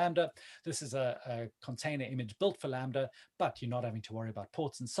Lambda. This is a container image built for Lambda, but you're not having to worry about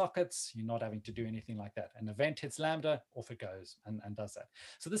ports and sockets. You're not having to do anything like that. An event hits Lambda, off it goes and does that.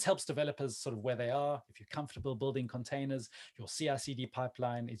 So this helps developers sort of where they are. If you're comfortable building containers, your CI/CD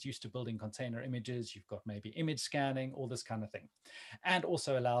pipeline is used to building container images. You've got maybe image scanning, all this kind of thing, and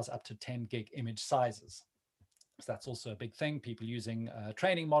also allows up to 10 gig image sizes. So that's also a big thing. People using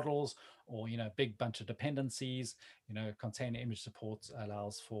training models or big bunch of dependencies. Container image support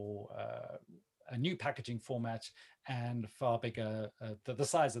allows for a new packaging format and far bigger. The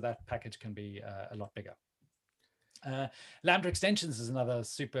size of that package can be a lot bigger. Lambda extensions is another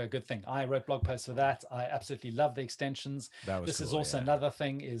super good thing. I wrote blog posts for that. I absolutely love the extensions. This is also another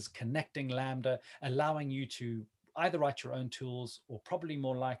thing, is connecting Lambda, allowing you to either write your own tools or probably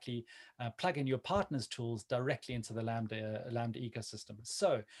more likely plug in your partner's tools directly into the Lambda ecosystem.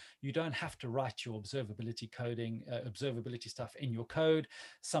 So you don't have to write your observability coding, observability stuff in your code.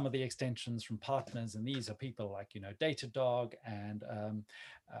 Some of the extensions from partners, and these are people like, Datadog and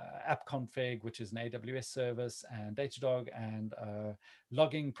AppConfig, which is an AWS service, and Datadog, and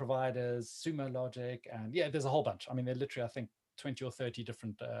logging providers, Sumo Logic, and yeah, there's a whole bunch. I mean, they're literally, I think, 20 or 30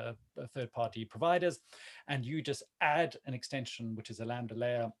 different third-party providers, and you just add an extension, which is a Lambda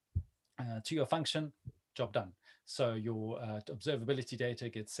layer, to your function, job done. So your observability data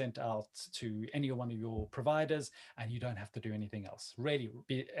gets sent out to any one of your providers, and you don't have to do anything else. Really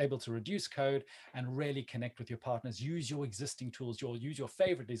be able to reduce code and really connect with your partners. Use your existing tools. You'll use your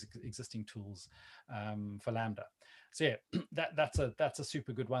favorite existing tools for Lambda. So yeah, that's a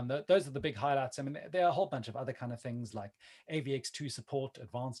super good one. Those are the big highlights. I mean, there are a whole bunch of other kind of things like AVX2 support,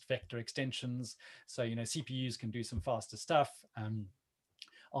 advanced vector extensions. So, CPUs can do some faster stuff.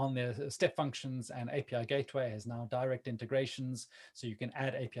 On their step functions, and API Gateway has now direct integrations. So you can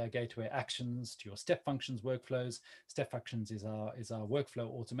add API Gateway actions to your step functions workflows. Step functions is our workflow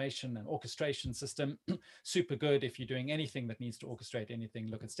automation and orchestration system. Super good if you're doing anything that needs to orchestrate anything.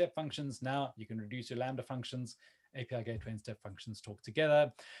 Look at step functions. Now you can reduce your Lambda functions. API Gateway and step functions talk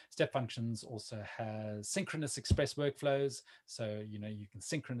together. Step functions also has synchronous express workflows. So, you can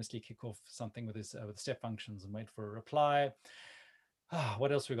synchronously kick off something with step functions and wait for a reply.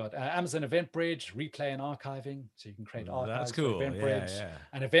 What else we got? Amazon EventBridge, replay and archiving. So you can create archives for EventBridge.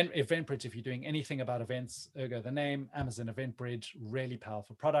 And EventBridge, if you're doing anything about events, ergo the name, Amazon EventBridge, really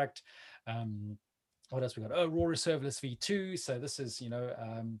powerful product. What else we got? Aurora Serverless v2. So this is,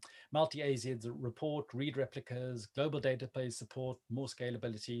 multi-AZ report, read replicas, global database support, more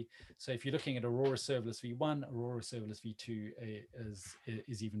scalability. So if you're looking at Aurora Serverless v1, Aurora Serverless v2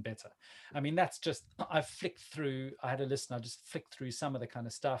 is even better. I mean, that's just, I had a listen, I just flicked through some of the kind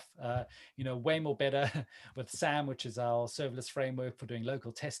of stuff, way more better with SAM, which is our serverless framework for doing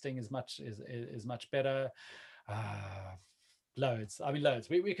local testing is much better. Loads.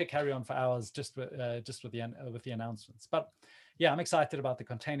 We could carry on for hours just with the announcements, but yeah, I'm excited about the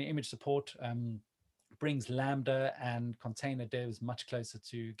container image support. Brings Lambda and container devs much closer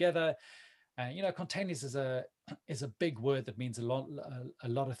together. Containers is a big word that means a lot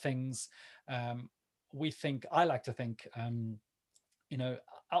of things. I like to think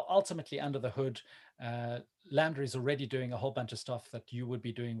ultimately under the hood, Lambda is already doing a whole bunch of stuff that you would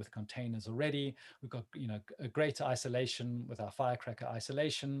be doing with containers already. We've got, a greater isolation with our Firecracker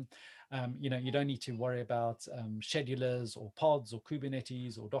isolation. You don't need to worry about schedulers or pods or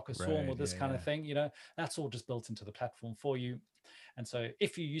Kubernetes or Docker Swarm or this kind of thing. That's all just built into the platform for you. And so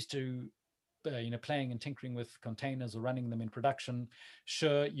if you used to playing and tinkering with containers or running them in production,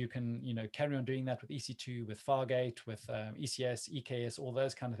 sure, you can carry on doing that with EC2, with Fargate, with ECS, EKS, all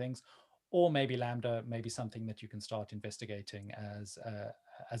those kind of things. Or maybe Lambda, maybe something that you can start investigating as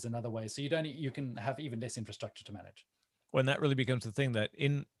another way. So you can have even less infrastructure to manage. When that really becomes the thing that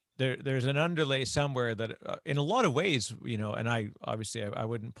there's an underlay somewhere that in a lot of ways, and I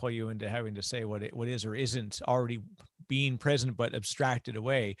wouldn't pull you into having to say what is or isn't already being present but abstracted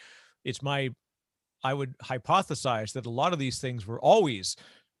away. I would hypothesize that a lot of these things were always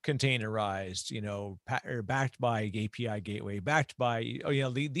containerized, or backed by API Gateway, backed by,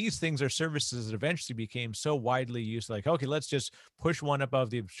 these things are services that eventually became so widely used, like, okay, let's just push one above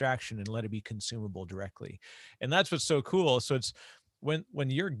the abstraction and let it be consumable directly. And that's what's so cool. So it's when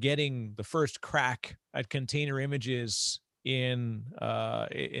you're getting the first crack at container images in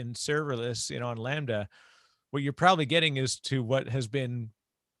serverless, on Lambda, what you're probably getting is to what has been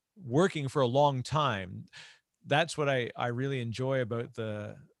working for a long time. That's what I really enjoy about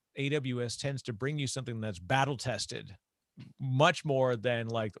the AWS tends to bring you something that's battle tested much more than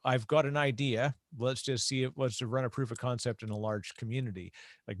like, I've got an idea, let's just see it, let's run a proof of concept in a large community.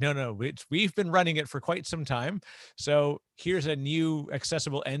 Like, no, we've been running it for quite some time. So here's a new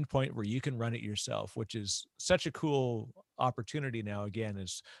accessible endpoint where you can run it yourself, which is such a cool opportunity now. Again,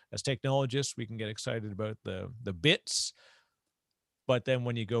 as technologists, we can get excited about the bits, but then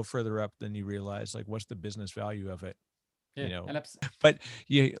when you go further up, then you realize, like, what's the business value of it? Yeah, but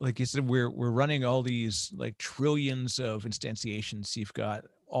yeah, like you said, we're running all these like trillions of instantiations. You've got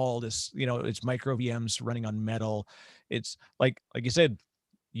all this, it's micro VMs running on Metal. It's like you said,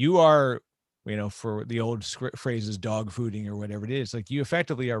 you are, for the old phrases, dog fooding or whatever it is, like you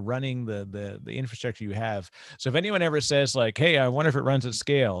effectively are running the infrastructure you have. So if anyone ever says like, hey, I wonder if it runs at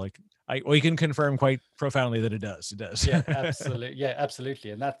scale, like we can confirm quite profoundly that it does. It does. Yeah, absolutely. Yeah,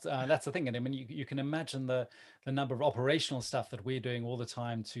 absolutely. And that's the thing. And I mean, you can imagine the number of operational stuff that we're doing all the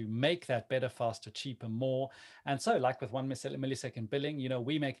time to make that better, faster, cheaper, more. And so like with 1 millisecond billing,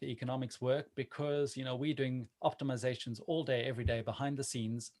 we make the economics work because, we're doing optimizations all day, every day behind the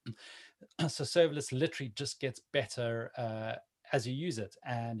scenes. So serverless literally just gets better as you use it.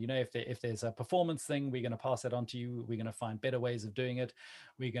 And if there's a performance thing, we're going to pass that on to you. We're going to find better ways of doing it.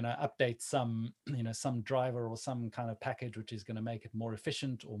 We're going to update some some driver or some kind of package which is going to make it more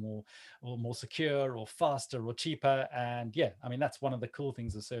efficient or more secure or faster or cheaper. And yeah, I mean, that's one of the cool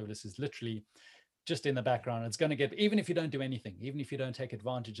things of serverless, is literally just in the background. It's going to get, even if you don't do anything, even if you don't take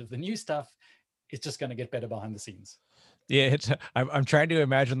advantage of the new stuff, it's just going to get better behind the scenes. Yeah, I'm trying to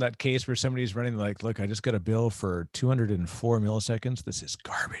imagine that case where somebody's running like, look, I just got a bill for 204 milliseconds. This is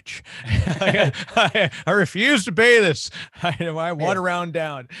garbage. I refuse to pay this. I want to round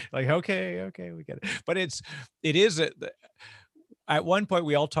down. Like, okay, we get it. But it is at one point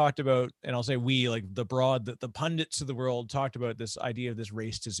we all talked about, and I'll say we, like the pundits of the world talked about this idea of this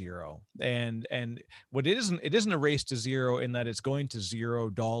race to zero. And what it isn't a race to zero in that it's going to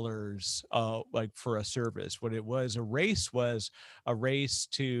 $0 like for a service. What it was a race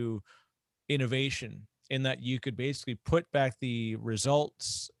to innovation, in that you could basically put back the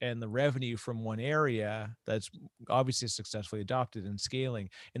results and the revenue from one area that's obviously successfully adopted and scaling,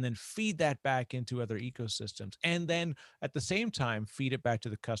 and then feed that back into other ecosystems. And then at the same time, feed it back to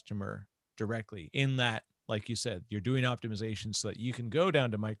the customer directly, in that, like you said, you're doing optimization so that you can go down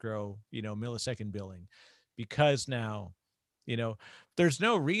to micro, millisecond billing, because now, there's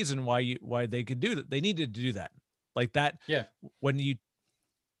no reason why they could do that. They needed to do that like that. Yeah.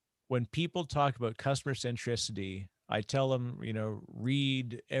 When people talk about customer centricity, I tell them,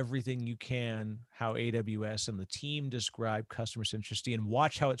 read everything you can, how AWS and the team describe customer centricity, and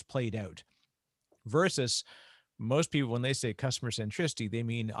watch how it's played out. Versus most people, when they say customer centricity, they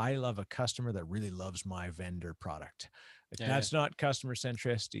mean I love a customer that really loves my vendor product. That's not customer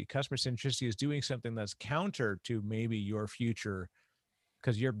centricity. Customer centricity is doing something that's counter to maybe your future,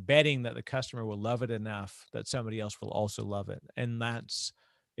 because you're betting that the customer will love it enough that somebody else will also love it. And that's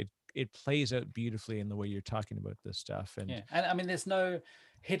it plays out beautifully in the way you're talking about this stuff. And I mean, there's no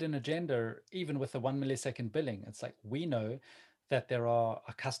hidden agenda, even with the 1 millisecond billing. It's like, we know that there are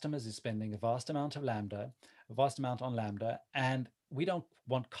our customers is spending a vast amount on Lambda, and we don't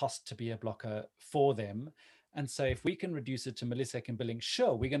want cost to be a blocker for them. And so if we can reduce it to millisecond billing,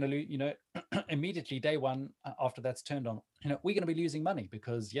 sure, we're going to lose, immediately day one after that's turned on, we're going to be losing money,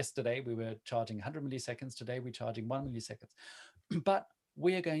 because yesterday we were charging 100 milliseconds. Today we're charging 1 millisecond. But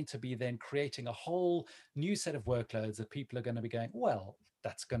we're going to be then creating a whole new set of workloads that people are going to be going, well,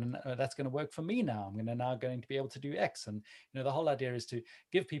 that's going to work for me now. I'm now going to be able to do X. And the whole idea is to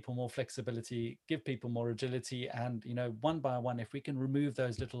give people more flexibility, give people more agility, and one by one, if we can remove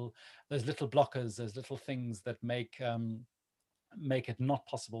those little blockers, those little things that make it not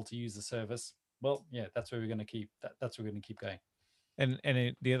possible to use the service, well, yeah, that's where we're going to keep that's where we're going to keep going. And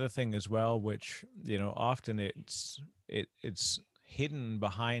the other thing as well, which often it's hidden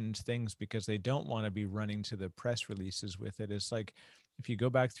behind things because they don't want to be running to the press releases with it. It's like, if you go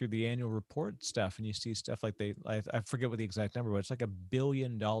back through the annual report stuff and you see stuff like I forget what the exact number was, it's like $1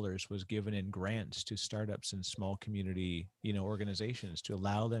 billion was given in grants to startups and small community, organizations, to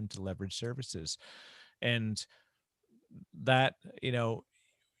allow them to leverage services. And that,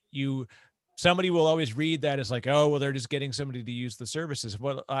 somebody will always read that as like, oh, well, they're just getting somebody to use the services.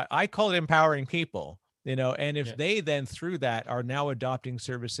 Well, I call it empowering people. And if they then through that are now adopting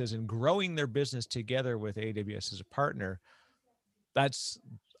services and growing their business together with AWS as a partner,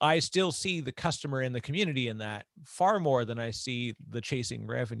 I still see the customer and the community in that far more than I see the chasing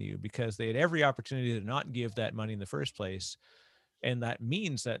revenue, because they had every opportunity to not give that money in the first place. And that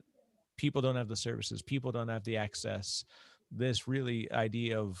means that people don't have the services, people don't have the access. This really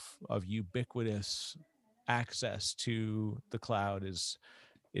idea of ubiquitous access to the cloud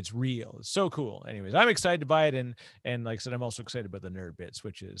it's real. It's so cool. Anyways, I'm excited to buy it. And like I said, I'm also excited about the nerd bits,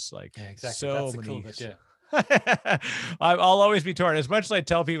 which is like, exactly. So that's many. Cool bit, yeah. I'll always be torn. As much as I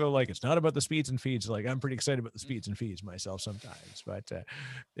tell people, like, it's not about the speeds and feeds, like, I'm pretty excited about the speeds and feeds myself sometimes, but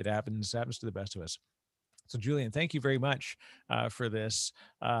it happens to the best of us. So Julian, thank you very much for this.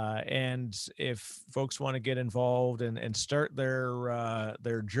 And if folks want to get involved and start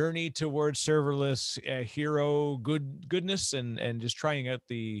their journey towards serverless hero goodness and just trying out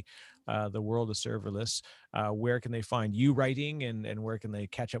the world of serverless, where can they find you writing, and where can they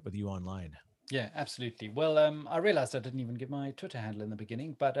catch up with you online? Yeah, absolutely. Well, I realized I didn't even give my Twitter handle in the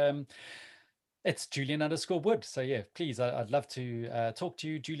beginning, but it's Julian_Wood. So yeah, please, I'd love to talk to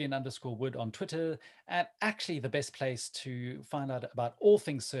you, Julian_Wood on Twitter. And actually the best place to find out about all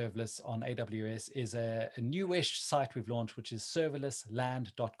things serverless on AWS is a newish site we've launched, which is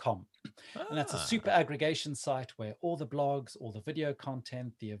serverlessland.com. And that's a super aggregation site where all the blogs, all the video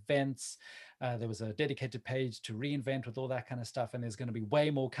content, the events, there was a dedicated page to reInvent with all that kind of stuff. And there's going to be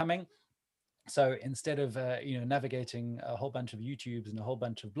way more coming. So instead of navigating a whole bunch of YouTubes and a whole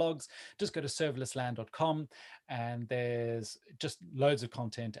bunch of blogs, just go to serverlessland.com, and there's just loads of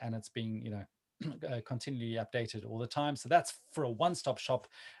content, and it's being continually updated all the time. So that's for a one-stop shop.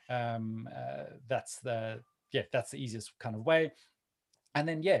 That's the easiest kind of way. And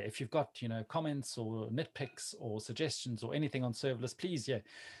then, if you've got, comments or nitpicks or suggestions or anything on serverless, please,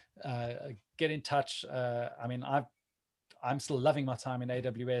 get in touch. I mean, I'm still loving my time in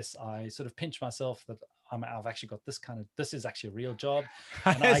AWS. I sort of pinch myself that I've actually got this is actually a real job.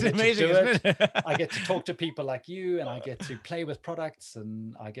 And I get amazing, to do isn't it. I get to talk to people like you, and I get to play with products,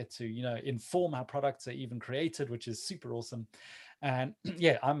 and I get to, inform how products are even created, which is super awesome. And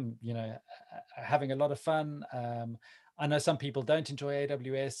I'm, having a lot of fun. I know some people don't enjoy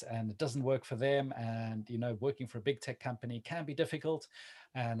AWS and it doesn't work for them. And, working for a big tech company can be difficult.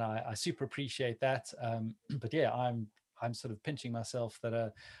 And I super appreciate that. But I'm sort of pinching myself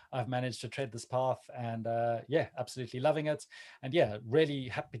that I've managed to tread this path, and absolutely loving it. And really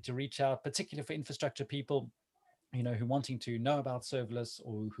happy to reach out, particularly for infrastructure people, who wanting to know about serverless,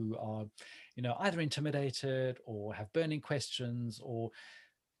 or who are, either intimidated or have burning questions, or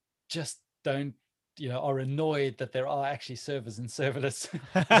just don't, are annoyed that there are actually servers in serverless,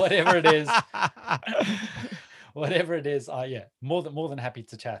 whatever it is. Whatever it is, more than happy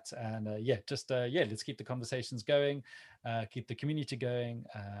to chat. And let's keep the conversations going, keep the community going.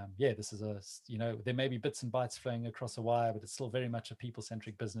 This is there may be bits and bytes flowing across a wire, but it's still very much a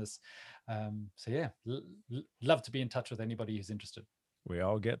people-centric business. Love to be in touch with anybody who's interested. We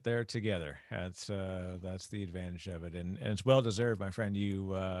all get there together. That's the advantage of it, and it's well deserved, my friend.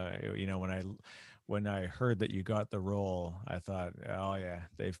 You when I heard that you got the role, I thought, oh yeah,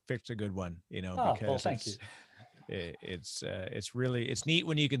 they've picked a good one. Because thank you. It's really neat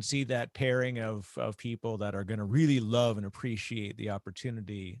when you can see that pairing of people that are going to really love and appreciate the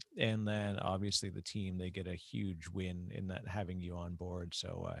opportunity, and then obviously the team, they get a huge win in that, having you on board.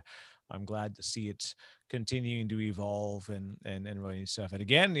 So I'm glad to see it continuing to evolve and running stuff. And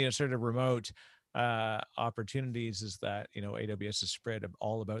again, sort of remote opportunities is that, AWS is spread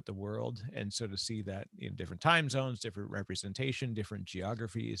all about the world. And so to see that in different time zones, different representation, different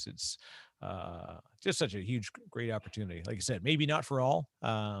geographies, it's just such a huge, great opportunity. Like I said, maybe not for all,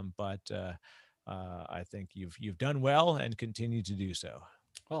 but I think you've done well and continue to do so.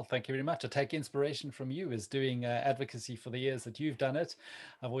 Well, thank you very much. I take inspiration from you as doing advocacy for the years that you've done it.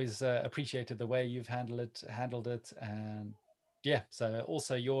 I've always appreciated the way you've handled it. And so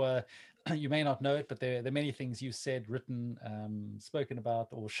also you may not know it, but there are many things you've said, written, spoken about,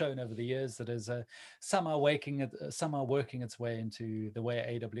 or shown over the years that is somehow working its way into the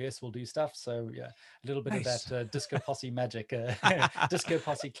way AWS will do stuff. So a little bit Nice. of that Disco Posse magic, Disco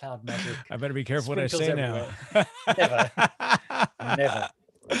Posse cloud magic. I better be careful what I say everywhere. now. Never.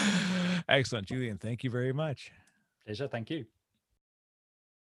 Excellent, Julian. Thank you very much. Pleasure. Thank you.